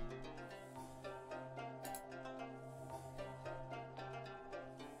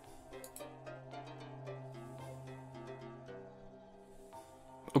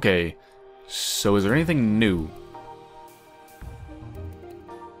 Okay, so is there anything new?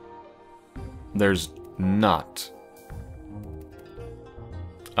 There's not.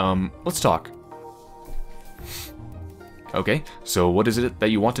 Let's talk. Okay, so what is it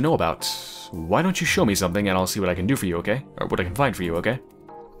that you want to know about? Why don't you show me something and I'll see what I can do for you, okay? Or what I can find for you, okay?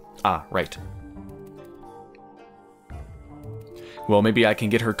 Ah, right. Well, maybe I can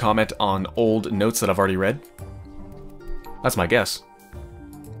get her comment on old notes that I've already read. That's my guess.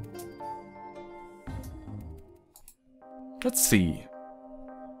 Let's see.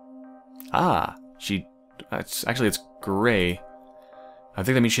 Ah, it's gray. I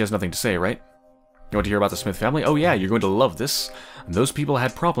think that means she has nothing to say, right? You want to hear about the Smith family? Oh yeah, you're going to love this. Those people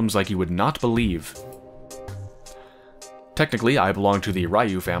had problems like you would not believe. Technically, I belong to the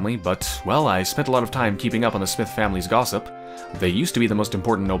Ryu family, but, well, I spent a lot of time keeping up on the Smith family's gossip. They used to be the most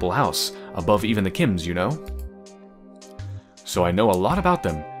important noble house, above even the Kims, you know? So I know a lot about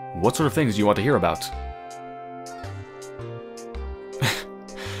them. What sort of things do you want to hear about?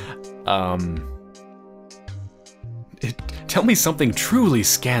 Tell me something truly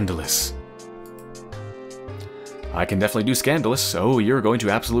scandalous. I can definitely do Scandalous. Oh, you're going to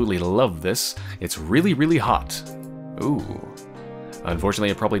absolutely love this. It's really, really hot. Ooh. Unfortunately,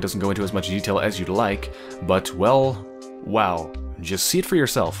 it probably doesn't go into as much detail as you'd like, but, well, wow. Just see it for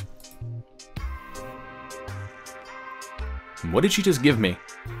yourself. What did she just give me?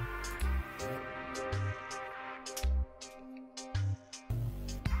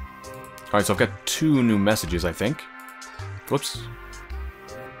 Alright, so I've got 2 new messages, I think. Whoops.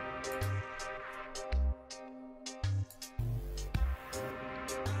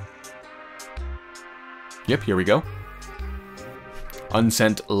 Yep, here we go.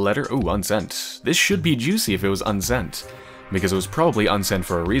 Unsent letter. Ooh, unsent. This should be juicy if it was unsent, because it was probably unsent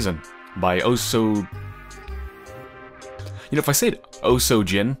for a reason. By Oh-So... You know, if I say it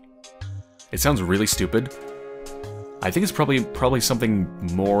Oh-So-jin, it sounds really stupid. I think it's probably something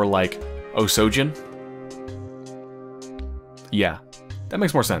more like Oh-So-jin. Yeah, that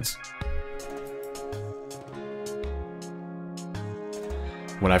makes more sense.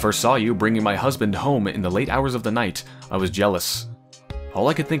 When I first saw you bringing my husband home in the late hours of the night, I was jealous. All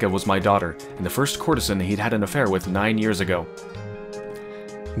I could think of was my daughter, and the first courtesan he'd had an affair with 9 years ago.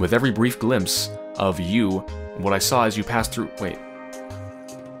 With every brief glimpse of you, what I saw as you passed through... Wait.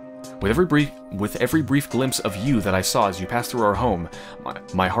 With every brief glimpse of you that I saw as you passed through our home,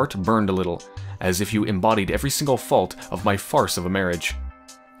 my heart burned a little, as if you embodied every single fault of my farce of a marriage.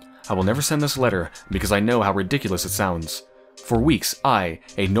 I will never send this letter, because I know how ridiculous it sounds. For weeks, I,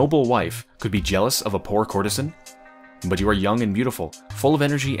 a noble wife, could be jealous of a poor courtesan? But you are young and beautiful, full of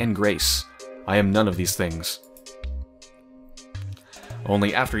energy and grace. I am none of these things.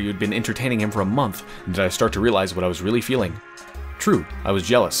 Only after you'd been entertaining him for a month did I start to realize what I was really feeling. True, I was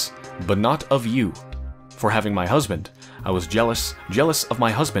jealous, but not of you for having my husband. I was jealous of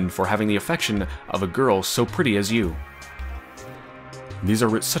my husband for having the affection of a girl so pretty as you. These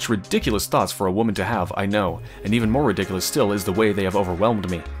are such ridiculous thoughts for a woman to have, I know, and even more ridiculous still is the way they have overwhelmed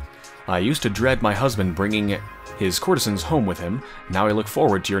me. I used to dread my husband bringing his courtesans home with him, now I look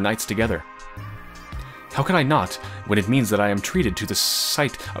forward to your nights together. How can I not, when it means that I am treated to the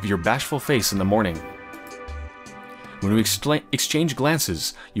sight of your bashful face in the morning? When we exchange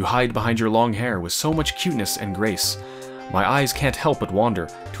glances, you hide behind your long hair with so much cuteness and grace. My eyes can't help but wander,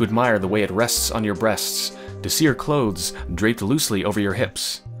 to admire the way it rests on your breasts, to see your clothes draped loosely over your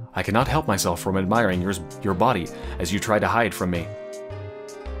hips. I cannot help myself from admiring your body as you try to hide from me.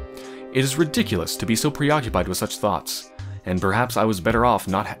 It is ridiculous to be so preoccupied with such thoughts, and perhaps I was better off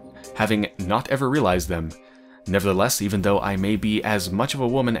having not ever realized them. Nevertheless, even though I may be as much of a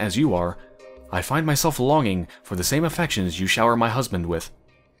woman as you are, I find myself longing for the same affections you shower my husband with.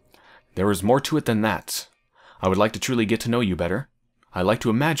 There is more to it than that. I would like to truly get to know you better. I like to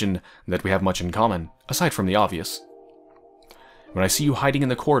imagine that we have much in common, aside from the obvious. When I see you hiding in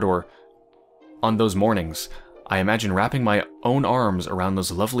the corridor on those mornings, I imagine wrapping my own arms around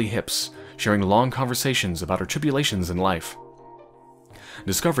those lovely hips, sharing long conversations about our tribulations in life.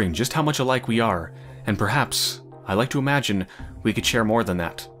 Discovering just how much alike we are, and perhaps, I like to imagine, we could share more than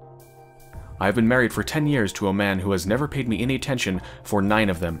that. I have been married for 10 years to a man who has never paid me any attention for 9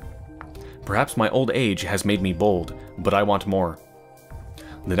 of them. Perhaps my old age has made me bold, but I want more.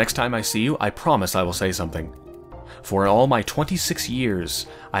 The next time I see you, I promise I will say something. For in all my 26 years,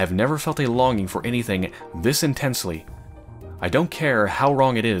 I have never felt a longing for anything this intensely. I don't care how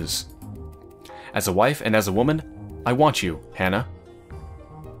wrong it is. As a wife and as a woman, I want you, Hannah.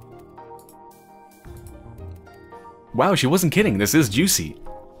 Wow, she wasn't kidding. This is juicy.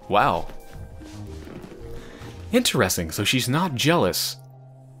 Wow. Interesting. So she's not jealous.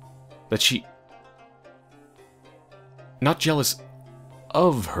 Not jealous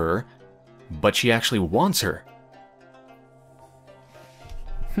of her, but she actually wants her.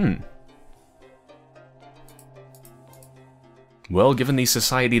 Well, given the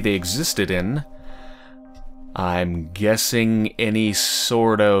society they existed in, I'm guessing any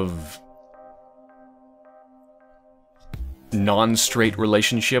sort of non-straight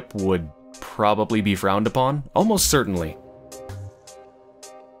relationship would probably be frowned upon. Almost certainly.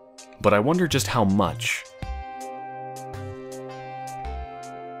 But I wonder just how much.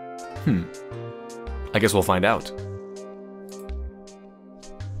 I guess we'll find out.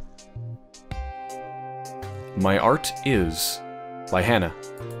 My Art Is, by Hannah.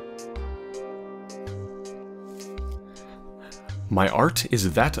 My art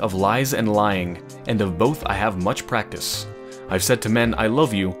is that of lies and lying, and of both I have much practice. I've said to men, I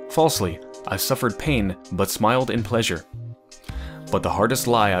love you, falsely. I've suffered pain, but smiled in pleasure. But the hardest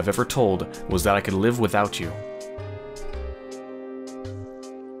lie I've ever told was that I could live without you.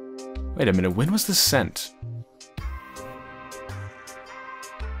 Wait a minute, when was this sent?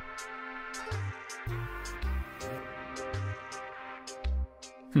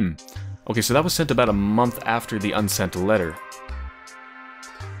 Okay, so that was sent about a month after the unsent letter.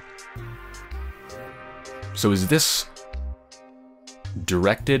 So is this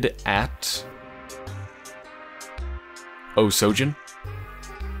directed at Oh Sojin?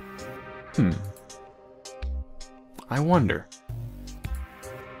 I wonder.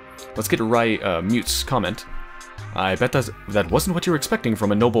 Let's get Mute's comment. I bet that wasn't what you were expecting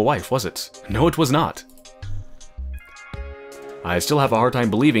from a noble wife, was it? No, it was not. I still have a hard time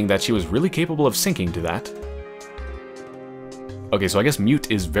believing that she was really capable of sinking to that. Okay, so I guess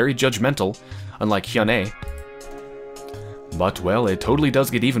Mute is very judgmental, unlike Hyune. But, well, it totally does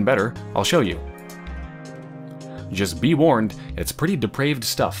get even better. I'll show you. Just be warned, it's pretty depraved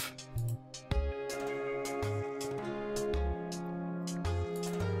stuff.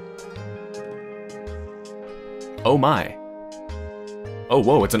 Oh my. Oh,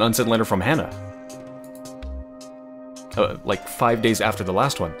 whoa, it's an unsent letter from Hannah. Like 5 days after the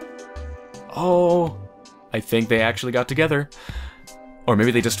last one. Oh, I think they actually got together. Or maybe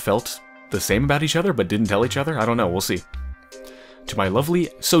they just felt the same about each other but didn't tell each other? I don't know, we'll see. To my lovely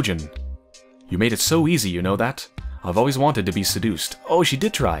Sojin. You made it so easy, you know that? I've always wanted to be seduced. Oh, she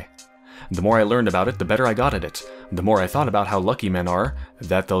did try. The more I learned about it, the better I got at it. The more I thought about how lucky men are,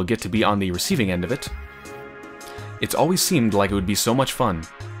 that they'll get to be on the receiving end of it. It's always seemed like it would be so much fun.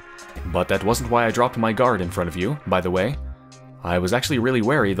 But that wasn't why I dropped my guard in front of you, by the way. I was actually really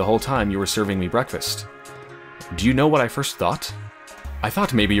wary the whole time you were serving me breakfast. Do you know what I first thought? I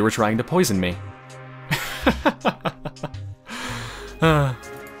thought maybe you were trying to poison me. I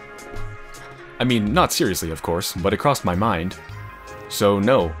mean, not seriously, of course, but it crossed my mind. So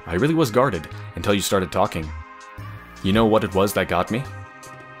no, I really was guarded until you started talking. You know what it was that got me?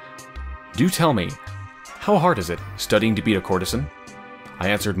 Do tell me, how hard is it, studying to be a courtesan? I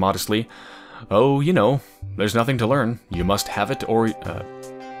answered modestly, oh, you know, there's nothing to learn. You must have it or...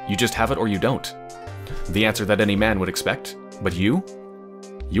 you just have it or you don't. The answer that any man would expect. But you?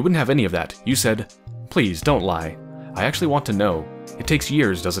 You wouldn't have any of that. You said, please, don't lie. I actually want to know. It takes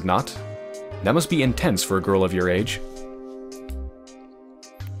years, does it not? That must be intense for a girl of your age.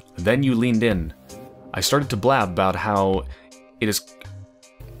 Then you leaned in. I started to blab about how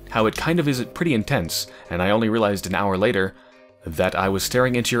it kind of is pretty intense, and I only realized an hour later that I was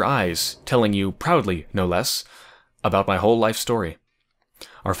staring into your eyes, telling you, proudly, no less, about my whole life story.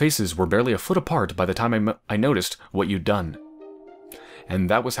 Our faces were barely a foot apart by the time I noticed what you'd done. And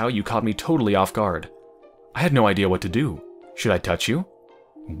that was how you caught me totally off guard. I had no idea what to do. Should I touch you?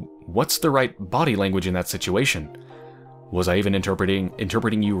 What's the right body language in that situation? Was I even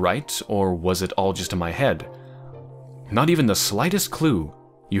interpreting you right, or was it all just in my head? Not even the slightest clue.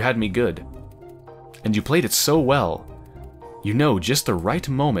 You had me good. And you played it so well. You know just the right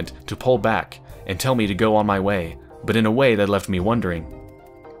moment to pull back and tell me to go on my way, but in a way that left me wondering.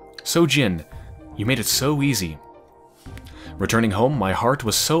 So Jin, you made it so easy. Returning home, my heart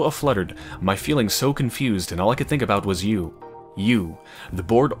was so afluttered, my feelings so confused, and all I could think about was you. You, the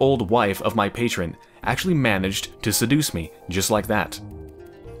bored old wife of my patron, actually managed to seduce me just like that.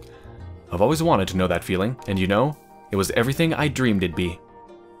 I've always wanted to know that feeling, and you know, it was everything I dreamed it'd be.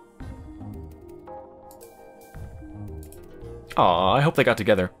 Aw, I hope they got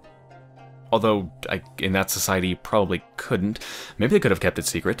together. Although, in that society, probably couldn't. Maybe they could have kept it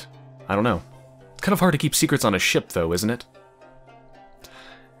secret. I don't know. It's kind of hard to keep secrets on a ship, though, isn't it?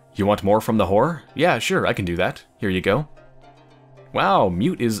 You want more from the whore? Yeah, sure, I can do that. Here you go. Wow,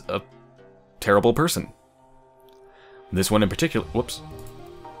 Mute is a terrible person. This one in particular... Whoops.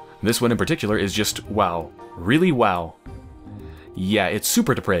 This one in particular is just wow. Really wow. Yeah, it's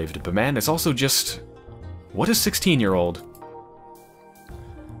super depraved, but man, it's also just... What a 16-year-old.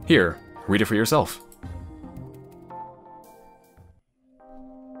 Here, read it for yourself.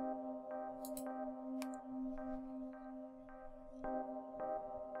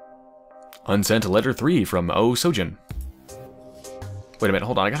 Unsent letter 3 from Oh Sojin. Wait a minute,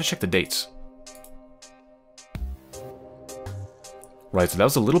 hold on, I gotta check the dates. Right, so that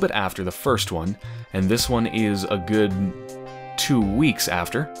was a little bit after the first one, and this one is a good 2 weeks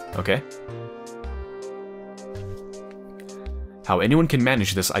after. Okay. How anyone can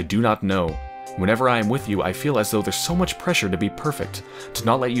manage this, I do not know. Whenever I am with you, I feel as though there's so much pressure to be perfect, to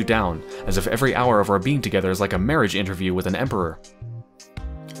not let you down, as if every hour of our being together is like a marriage interview with an emperor.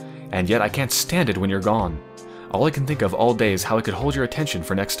 And yet I can't stand it when you're gone. All I can think of all day is how I could hold your attention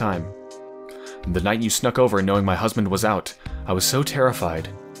for next time. The night you snuck over knowing my husband was out, I was so terrified.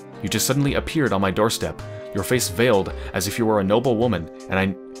 You just suddenly appeared on my doorstep, your face veiled as if you were a noble woman,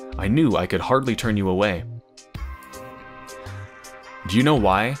 and I knew I could hardly turn you away. Do you know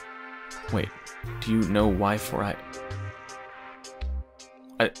why? Wait, do you know why for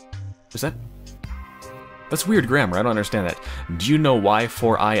is that? That's weird grammar, I don't understand that. Do you know why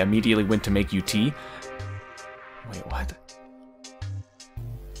for I immediately went to make you tea? Wait, what?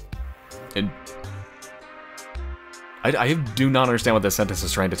 I do not understand what this sentence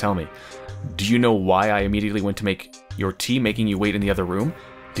is trying to tell me. Do you know why I immediately went to make your tea, making you wait in the other room?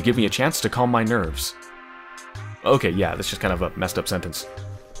 To give me a chance to calm my nerves. Okay, yeah, that's just kind of a messed up sentence.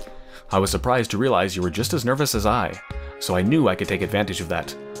 I was surprised to realize you were just as nervous as I, so I knew I could take advantage of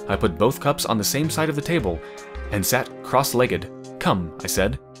that. I put both cups on the same side of the table and sat cross-legged. Come, I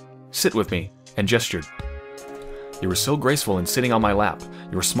said. Sit with me, and gestured. You were so graceful in sitting on my lap,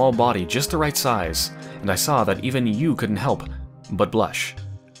 your small body just the right size, and I saw that even you couldn't help but blush.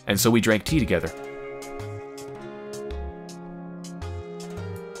 And so we drank tea together.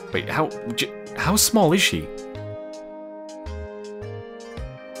 Wait, how small is she?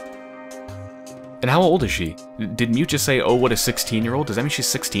 And how old is she? Did Mute just say, oh, what a 16-year-old? Does that mean she's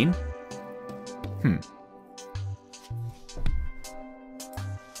 16?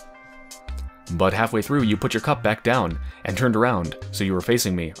 But halfway through, you put your cup back down and turned around, so you were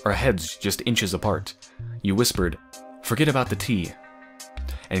facing me, our heads just inches apart. You whispered, forget about the tea.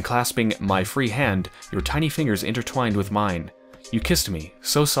 And clasping my free hand, your tiny fingers intertwined with mine. You kissed me,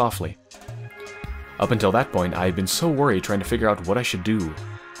 so softly. Up until that point, I had been so worried trying to figure out what I should do.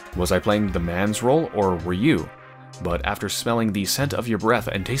 Was I playing the man's role, or were you? But after smelling the scent of your breath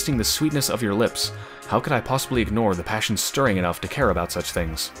and tasting the sweetness of your lips, how could I possibly ignore the passion stirring enough to care about such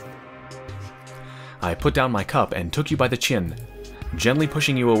things? I put down my cup and took you by the chin, gently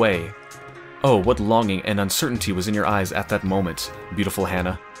pushing you away. Oh, what longing and uncertainty was in your eyes at that moment, beautiful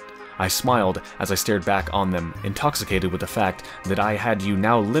Hannah. I smiled as I stared back on them, intoxicated with the fact that I had you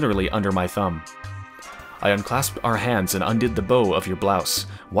now literally under my thumb. I unclasped our hands and undid the bow of your blouse,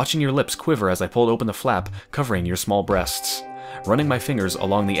 watching your lips quiver as I pulled open the flap covering your small breasts. Running my fingers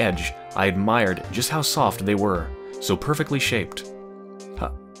along the edge, I admired just how soft they were, so perfectly shaped.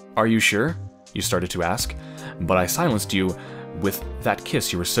 Are you sure? You started to ask, but I silenced you with that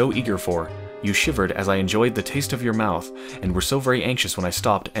kiss you were so eager for. You shivered as I enjoyed the taste of your mouth, and were so very anxious when I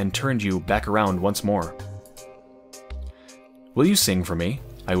stopped and turned you back around once more. Will you sing for me?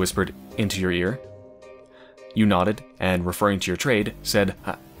 I whispered into your ear. You nodded, and referring to your trade, said,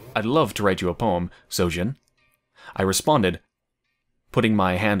 I'd love to write you a poem, Sojin. I responded, putting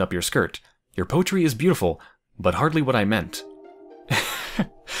my hand up your skirt. Your poetry is beautiful, but hardly what I meant.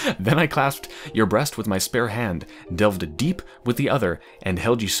 Then I clasped your breast with my spare hand, delved deep with the other, and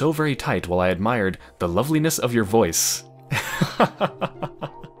held you so very tight while I admired the loveliness of your voice.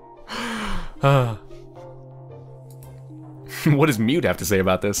 What does Mute have to say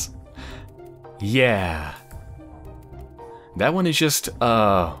about this? Yeah. That one is just,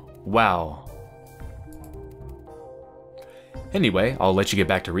 wow. Anyway, I'll let you get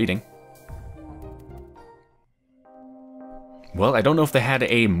back to reading. Well, I don't know if they had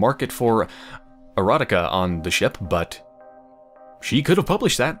a market for erotica on the ship, but she could have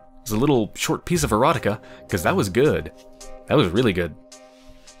published that. It's a little short piece of erotica, because that was good. That was really good.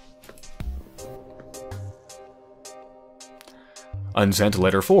 Unsent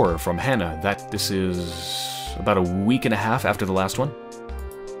letter 4 from Hannah. This is about a week and a half after the last one.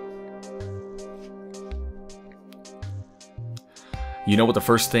 You know what the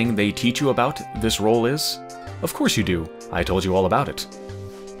first thing they teach you about this role is? Of course you do. I told you all about it.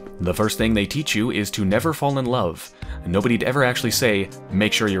 The first thing they teach you is to never fall in love. Nobody'd ever actually say,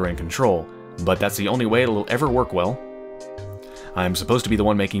 make sure you're in control, but that's the only way it'll ever work well. I'm supposed to be the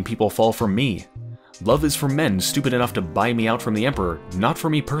one making people fall for me. Love is for men stupid enough to buy me out from the Emperor, not for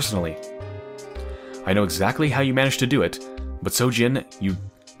me personally. I know exactly how you managed to do it, but Sojin, you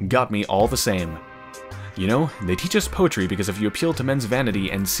got me all the same. You know, they teach us poetry because if you appeal to men's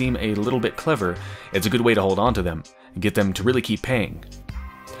vanity and seem a little bit clever, it's a good way to hold on to them, and get them to really keep paying.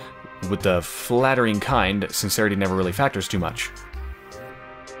 With the flattering kind, sincerity never really factors too much.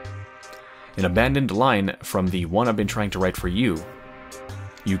 An abandoned line from the one I've been trying to write for you.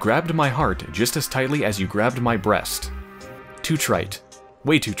 You grabbed my heart just as tightly as you grabbed my breast. Too trite.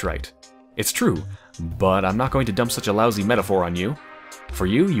 Way too trite. It's true, but I'm not going to dump such a lousy metaphor on you. For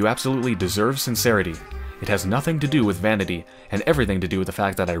you, you absolutely deserve sincerity. It has nothing to do with vanity, and everything to do with the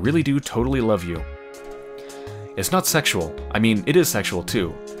fact that I really do totally love you. It's not sexual. I mean, it is sexual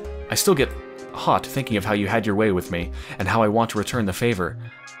too. I still get hot thinking of how you had your way with me, and how I want to return the favor.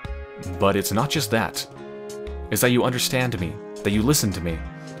 But it's not just that. It's that you understand me, that you listen to me.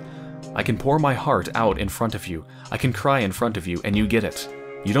 I can pour my heart out in front of you, I can cry in front of you, and you get it.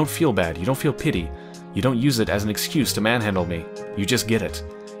 You don't feel bad, you don't feel pity, you don't use it as an excuse to manhandle me, you just get it,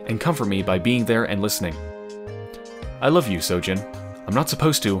 and comfort me by being there and listening. I love you, Sojin. I'm not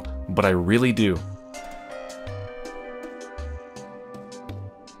supposed to, but I really do.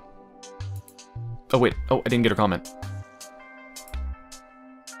 Oh wait, I didn't get her comment.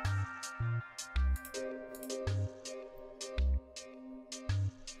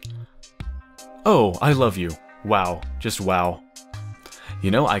 Oh, I love you. Wow, just wow. You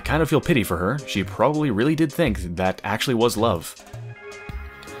know, I kind of feel pity for her. She probably really did think that actually was love.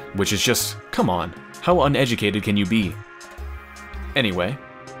 Which is just, come on, how uneducated can you be? Anyway,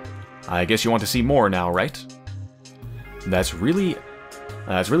 I guess you want to see more now, right? That's really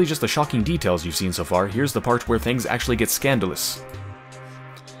just the shocking details you've seen so far. Here's the part where things actually get scandalous.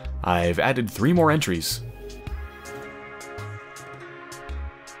 I've added 3 more entries.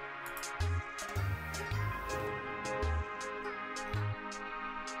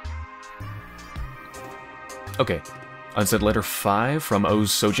 Okay, unsent letter 5 from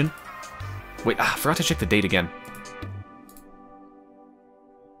O's Sojin. Wait, I forgot to check the date again.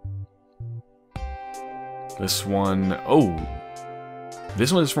 This one,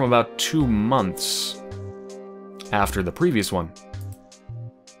 this one is from about 2 months after the previous one.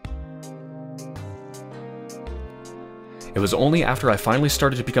 It was only after I finally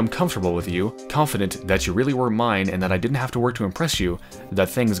started to become comfortable with you, confident that you really were mine and that I didn't have to work to impress you, that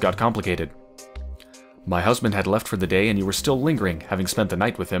things got complicated. My husband had left for the day and you were still lingering, having spent the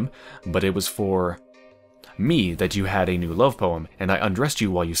night with him, but it was for me that you had a new love poem, and I undressed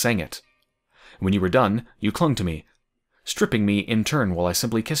you while you sang it. When you were done, you clung to me, stripping me in turn while I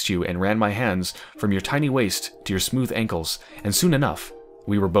simply kissed you and ran my hands from your tiny waist to your smooth ankles, and soon enough,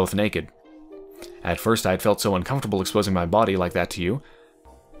 we were both naked. At first I had felt so uncomfortable exposing my body like that to you,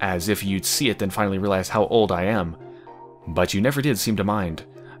 as if you'd see it then finally realize how old I am, but you never did seem to mind.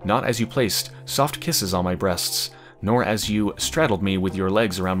 Not as you placed soft kisses on my breasts, nor as you straddled me with your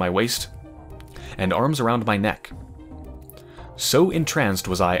legs around my waist and arms around my neck. So entranced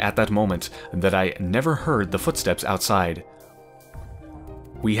was I at that moment that I never heard the footsteps outside.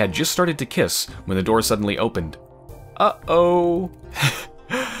 We had just started to kiss when the door suddenly opened. Uh-oh!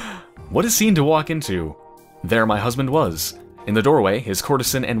 What a scene to walk into! There my husband was. In the doorway, his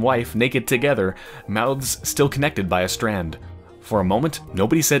courtesan and wife naked together, mouths still connected by a strand. For a moment,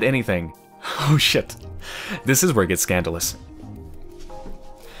 nobody said anything. Oh shit. This is where it gets scandalous.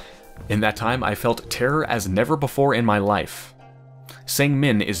 In that time, I felt terror as never before in my life. Sang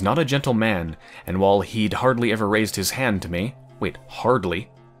Min is not a gentle man, and while he'd hardly ever raised his hand to me, Wait, hardly?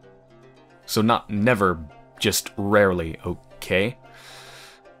 So not never, just rarely, okay?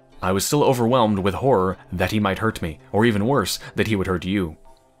 I was still overwhelmed with horror that he might hurt me, or even worse, that he would hurt you.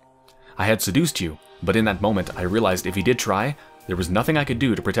 I had seduced you, but in that moment I realized if he did try, there was nothing I could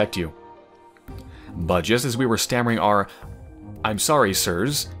do to protect you. But just as we were stammering our, "I'm sorry,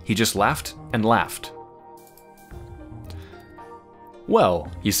 sirs," he just laughed and laughed.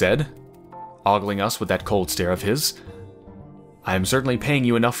 "Well," he said, ogling us with that cold stare of his, "I'm certainly paying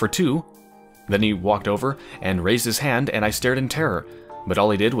you enough for two." Then he walked over and raised his hand, and I stared in terror, but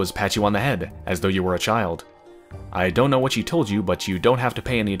all he did was pat you on the head, as though you were a child. I don't know what she told you, but you don't have to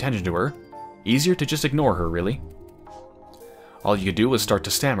pay any attention to her. Easier to just ignore her, really. All you could do was start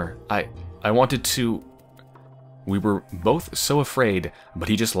to stammer. I wanted to... We were both so afraid, but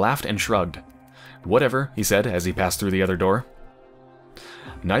he just laughed and shrugged. "Whatever," he said as he passed through the other door.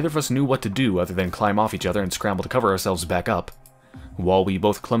 Neither of us knew what to do other than climb off each other and scramble to cover ourselves back up. While we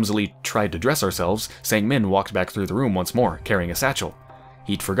both clumsily tried to dress ourselves, Sang-min walked back through the room once more, carrying a satchel.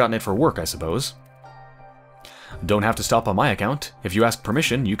 He'd forgotten it for work, I suppose. "Don't have to stop on my account. If you ask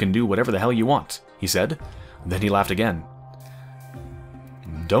permission, you can do whatever the hell you want," he said. Then he laughed again.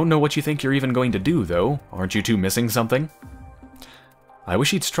 "Don't know what you think you're even going to do, though. Aren't you two missing something?" I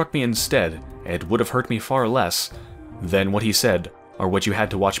wish he'd struck me instead. It would have hurt me far less than what he said, or what you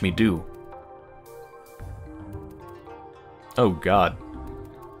had to watch me do. Oh god.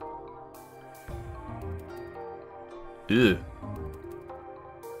 Ugh.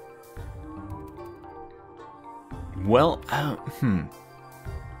 Well,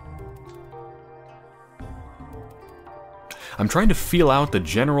 I'm trying to feel out the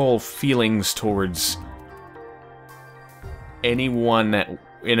general feelings towards anyone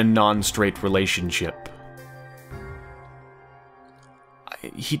in a non-straight relationship.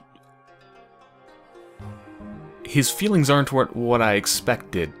 His feelings aren't what I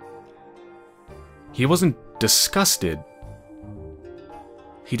expected. He wasn't disgusted.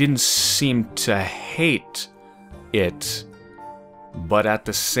 He didn't seem to hate it, but at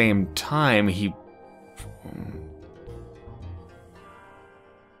the same time,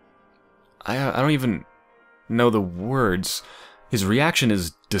 I don't even know the words. His reaction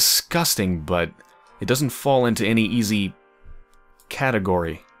is disgusting, but it doesn't fall into any easy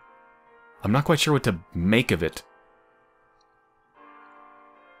category. I'm not quite sure what to make of it.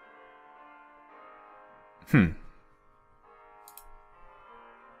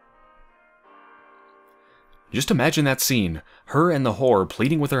 Just imagine that scene, her and the whore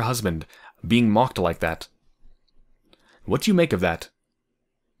pleading with her husband, being mocked like that. What do you make of that?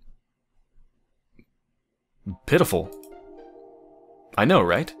 Pitiful. I know,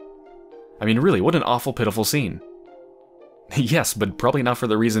 right? I mean, really, what an awful, pitiful scene. Yes, but probably not for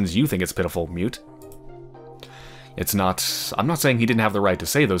the reasons you think it's pitiful, Mute. It's not... I'm not saying he didn't have the right to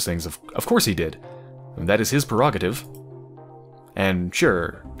say those things. Of course he did. That is his prerogative. And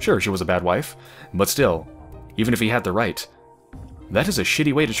sure, she was a bad wife, but still, even if he had the right, that is a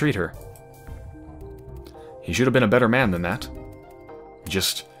shitty way to treat her. He should have been a better man than that.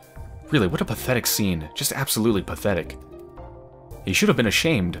 Just... Really, what a pathetic scene. Just absolutely pathetic. He should have been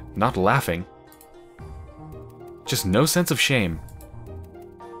ashamed, not laughing. Just no sense of shame.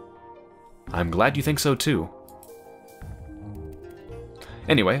 I'm glad you think so too.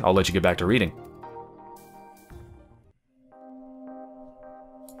 Anyway, I'll let you get back to reading.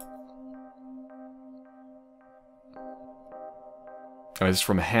 This is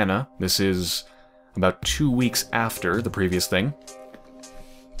from Hannah. This is about 2 weeks after the previous thing.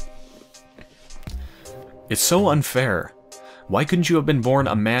 It's so unfair. Why couldn't you have been born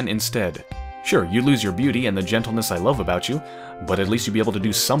a man instead? Sure, you lose your beauty and the gentleness I love about you, but at least you'd be able to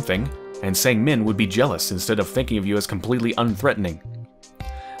do something, and Sang-min would be jealous instead of thinking of you as completely unthreatening.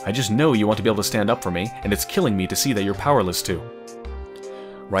 I just know you want to be able to stand up for me, and it's killing me to see that you're powerless to.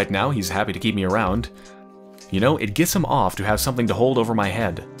 Right now, he's happy to keep me around. You know, it gets him off to have something to hold over my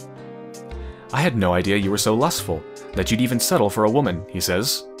head. I had no idea you were so lustful, that you'd even settle for a woman, he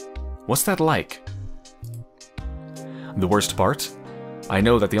says. What's that like? The worst part? I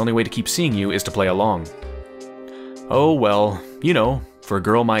know that the only way to keep seeing you is to play along. Oh well, you know, for a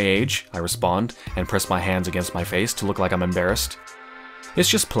girl my age, I respond, and press my hands against my face to look like I'm embarrassed. It's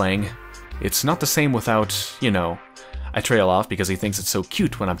just playing. It's not the same without, you know. I trail off because he thinks it's so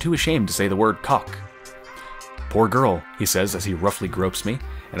cute when I'm too ashamed to say the word cock. Poor girl, he says as he roughly gropes me,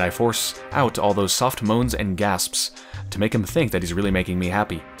 and I force out all those soft moans and gasps to make him think that he's really making me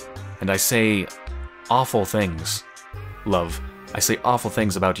happy. And I say awful things. Love, I say awful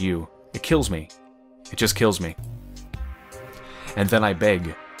things about you. It kills me. It just kills me. And then I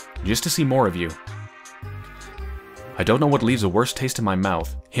beg, just to see more of you. I don't know what leaves a worse taste in my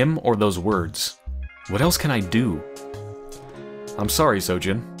mouth, him or those words. What else can I do? I'm sorry,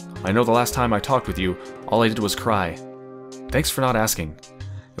 Sojin. I know the last time I talked with you, all I did was cry. Thanks for not asking.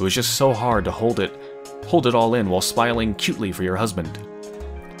 It was just so hard to hold it all in while smiling cutely for your husband.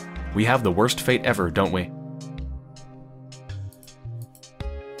 We have the worst fate ever, don't we?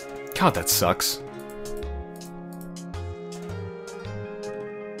 God, that sucks.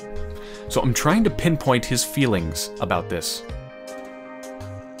 So I'm trying to pinpoint his feelings about this.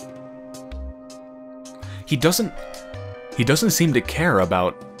 He doesn't seem to care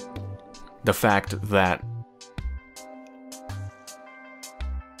about the fact that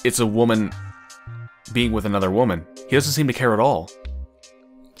it's a woman being with another woman. He doesn't seem to care at all.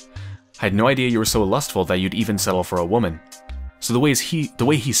 I had no idea you were so lustful that you'd even settle for a woman. So the way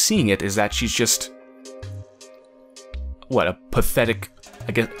he's seeing it is that she's just, what, a pathetic,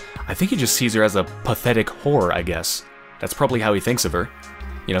 I think he just sees her as a pathetic whore, I guess. That's probably how he thinks of her.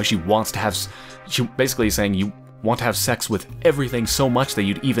 You know, she basically is saying you want to have sex with everything so much that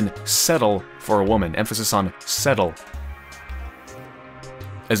you'd even settle for a woman. Emphasis on settle.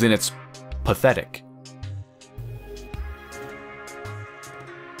 As in, it's pathetic.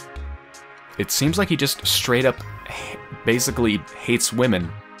 It seems like he just straight up basically hates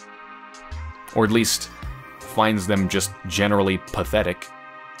women. Or at least finds them just generally pathetic.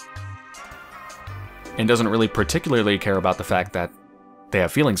 And doesn't really particularly care about the fact that they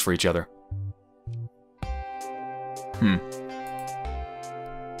have feelings for each other.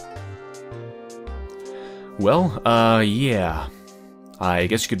 Well, yeah. I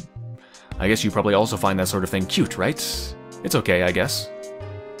guess you probably also find that sort of thing cute, right? It's okay, I guess.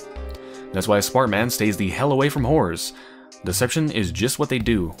 That's why a smart man stays the hell away from whores. Deception is just what they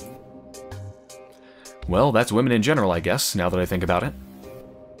do. Well, that's women in general, I guess, now that I think about it.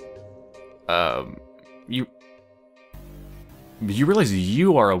 You realize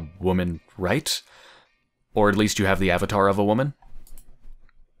you are a woman, right? Or at least you have the avatar of a woman?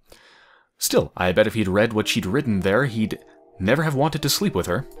 Still, I bet if he'd read what she'd written there, he'd never have wanted to sleep with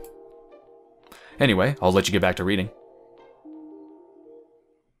her. Anyway, I'll let you get back to reading.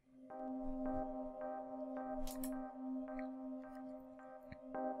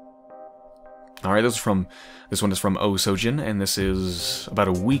 Alright, this one is from Oh Sojin, and this is about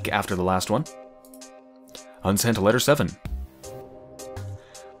a week after the last one. Unsent letter 7.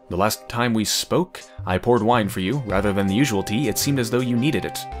 The last time we spoke, I poured wine for you. Rather than the usual tea, it seemed as though you needed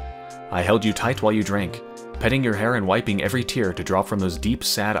it. I held you tight while you drank, petting your hair and wiping every tear to drop from those deep,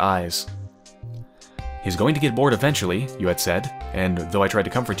 sad eyes. He's going to get bored eventually, you had said, and though I tried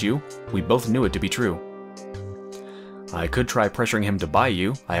to comfort you, we both knew it to be true. I could try pressuring him to buy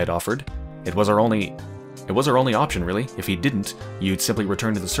you, I had offered. It was our only option, really. If he didn't, you'd simply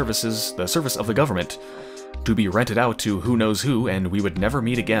return to the service of the government, to be rented out to who knows who, and we would never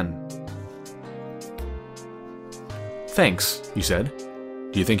meet again. Thanks, you said.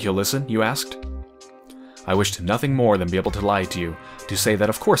 Do you think he'll listen, you asked? I wished nothing more than be able to lie to you, to say that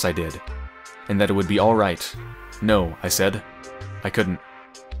of course I did, and that it would be all right. No, I said. I couldn't.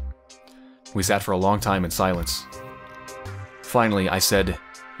 We sat for a long time in silence. Finally, I said,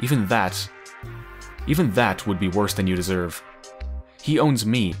 Even that would be worse than you deserve. He owns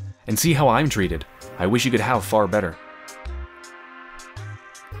me, and see how I'm treated. I wish you could have far better.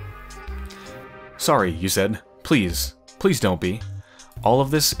 Sorry, you said. Please don't be. All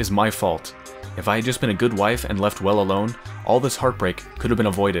of this is my fault. If I had just been a good wife and left well alone, all this heartbreak could have been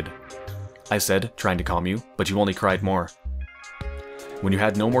avoided. I said, trying to calm you, but you only cried more. When you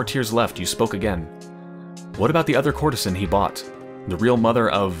had no more tears left, you spoke again. What about the other courtesan he bought? The real mother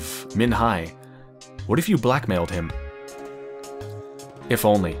of Min Hai? What if you blackmailed him? If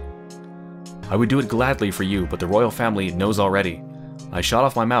only. I would do it gladly for you, but the royal family knows already. I shot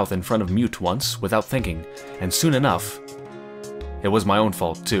off my mouth in front of Mute once, without thinking, and soon enough, it was my own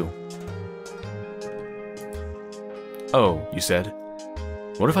fault, too. Oh, you said.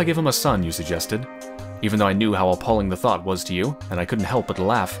 What if I give him a son, you suggested? Even though I knew how appalling the thought was to you, and I couldn't help but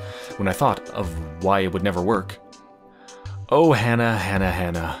laugh when I thought of why it would never work. Oh, Hannah, Hannah,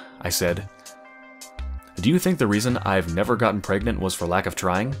 Hannah, I said. Do you think the reason I've never gotten pregnant was for lack of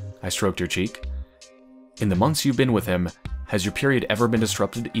trying? I stroked your cheek. In the months you've been with him, has your period ever been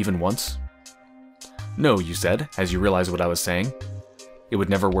disrupted even once? No, you said, as you realized what I was saying. It would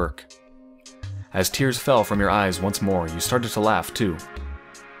never work. As tears fell from your eyes once more, you started to laugh, too.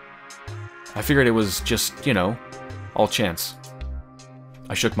 I figured it was just, you know, all chance.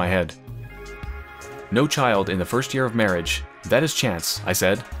 I shook my head. No child in the first year of marriage. That is chance, I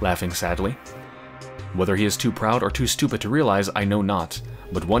said, laughing sadly. Whether he is too proud or too stupid to realize, I know not.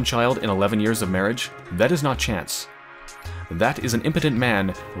 But one child in 11 years of marriage, that is not chance. That is an impotent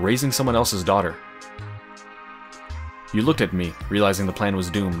man raising someone else's daughter. You looked at me, realizing the plan was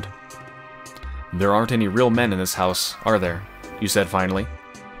doomed. There aren't any real men in this house, are there? You said finally.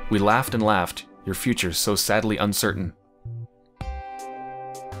 We laughed and laughed, your future's so sadly uncertain.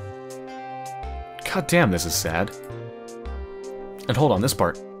 God damn, this is sad. And hold on, this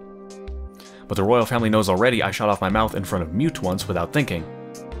part. But the royal family knows already I shot off my mouth in front of Mute once without thinking.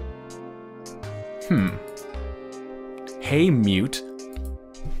 Hey, Mute.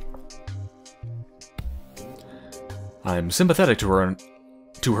 I'm sympathetic to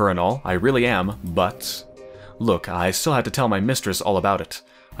her and all, I really am, but... Look, I still had to tell my mistress all about it.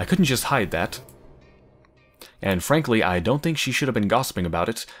 I couldn't just hide that. And frankly, I don't think she should have been gossiping about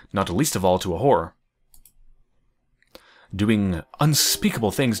it, not least of all to a whore. Doing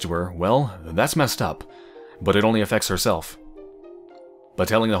unspeakable things to her, well, that's messed up, but it only affects herself. But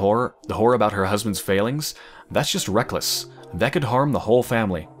telling the whore about her husband's failings, that's just reckless. That could harm the whole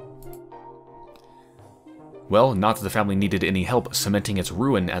family. Well, not that the family needed any help cementing its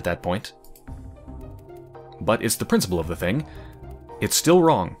ruin at that point. But it's the principle of the thing. It's still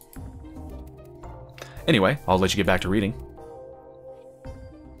wrong. Anyway, I'll let you get back to reading.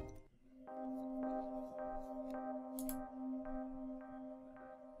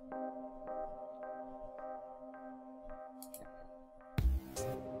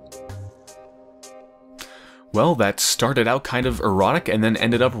 Well, that started out kind of erotic and then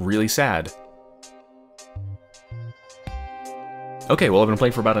ended up really sad. Okay, well, I've been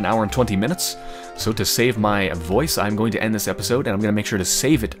playing for about an hour and 20 minutes, so to save my voice, I'm going to end this episode, and I'm going to make sure to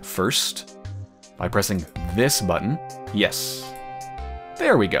save it first by pressing this button. Yes.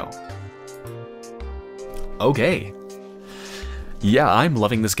 There we go. Okay. Yeah, I'm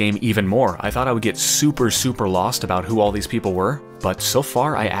loving this game even more. I thought I would get super, super lost about who all these people were, but so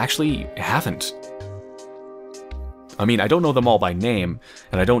far I actually haven't. I mean, I don't know them all by name,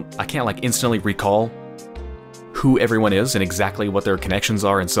 and I can't like instantly recall who everyone is and exactly what their connections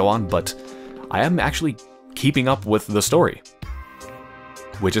are and so on, but I am actually keeping up with the story,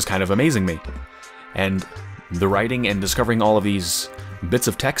 which is kind of amazing me. And the writing and discovering all of these bits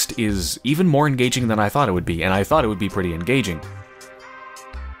of text is even more engaging than I thought it would be, and I thought it would be pretty engaging.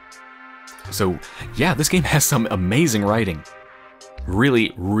 So yeah, this game has some amazing writing.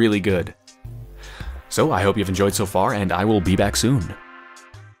 Really, really good. So I hope you've enjoyed so far, and I will be back soon.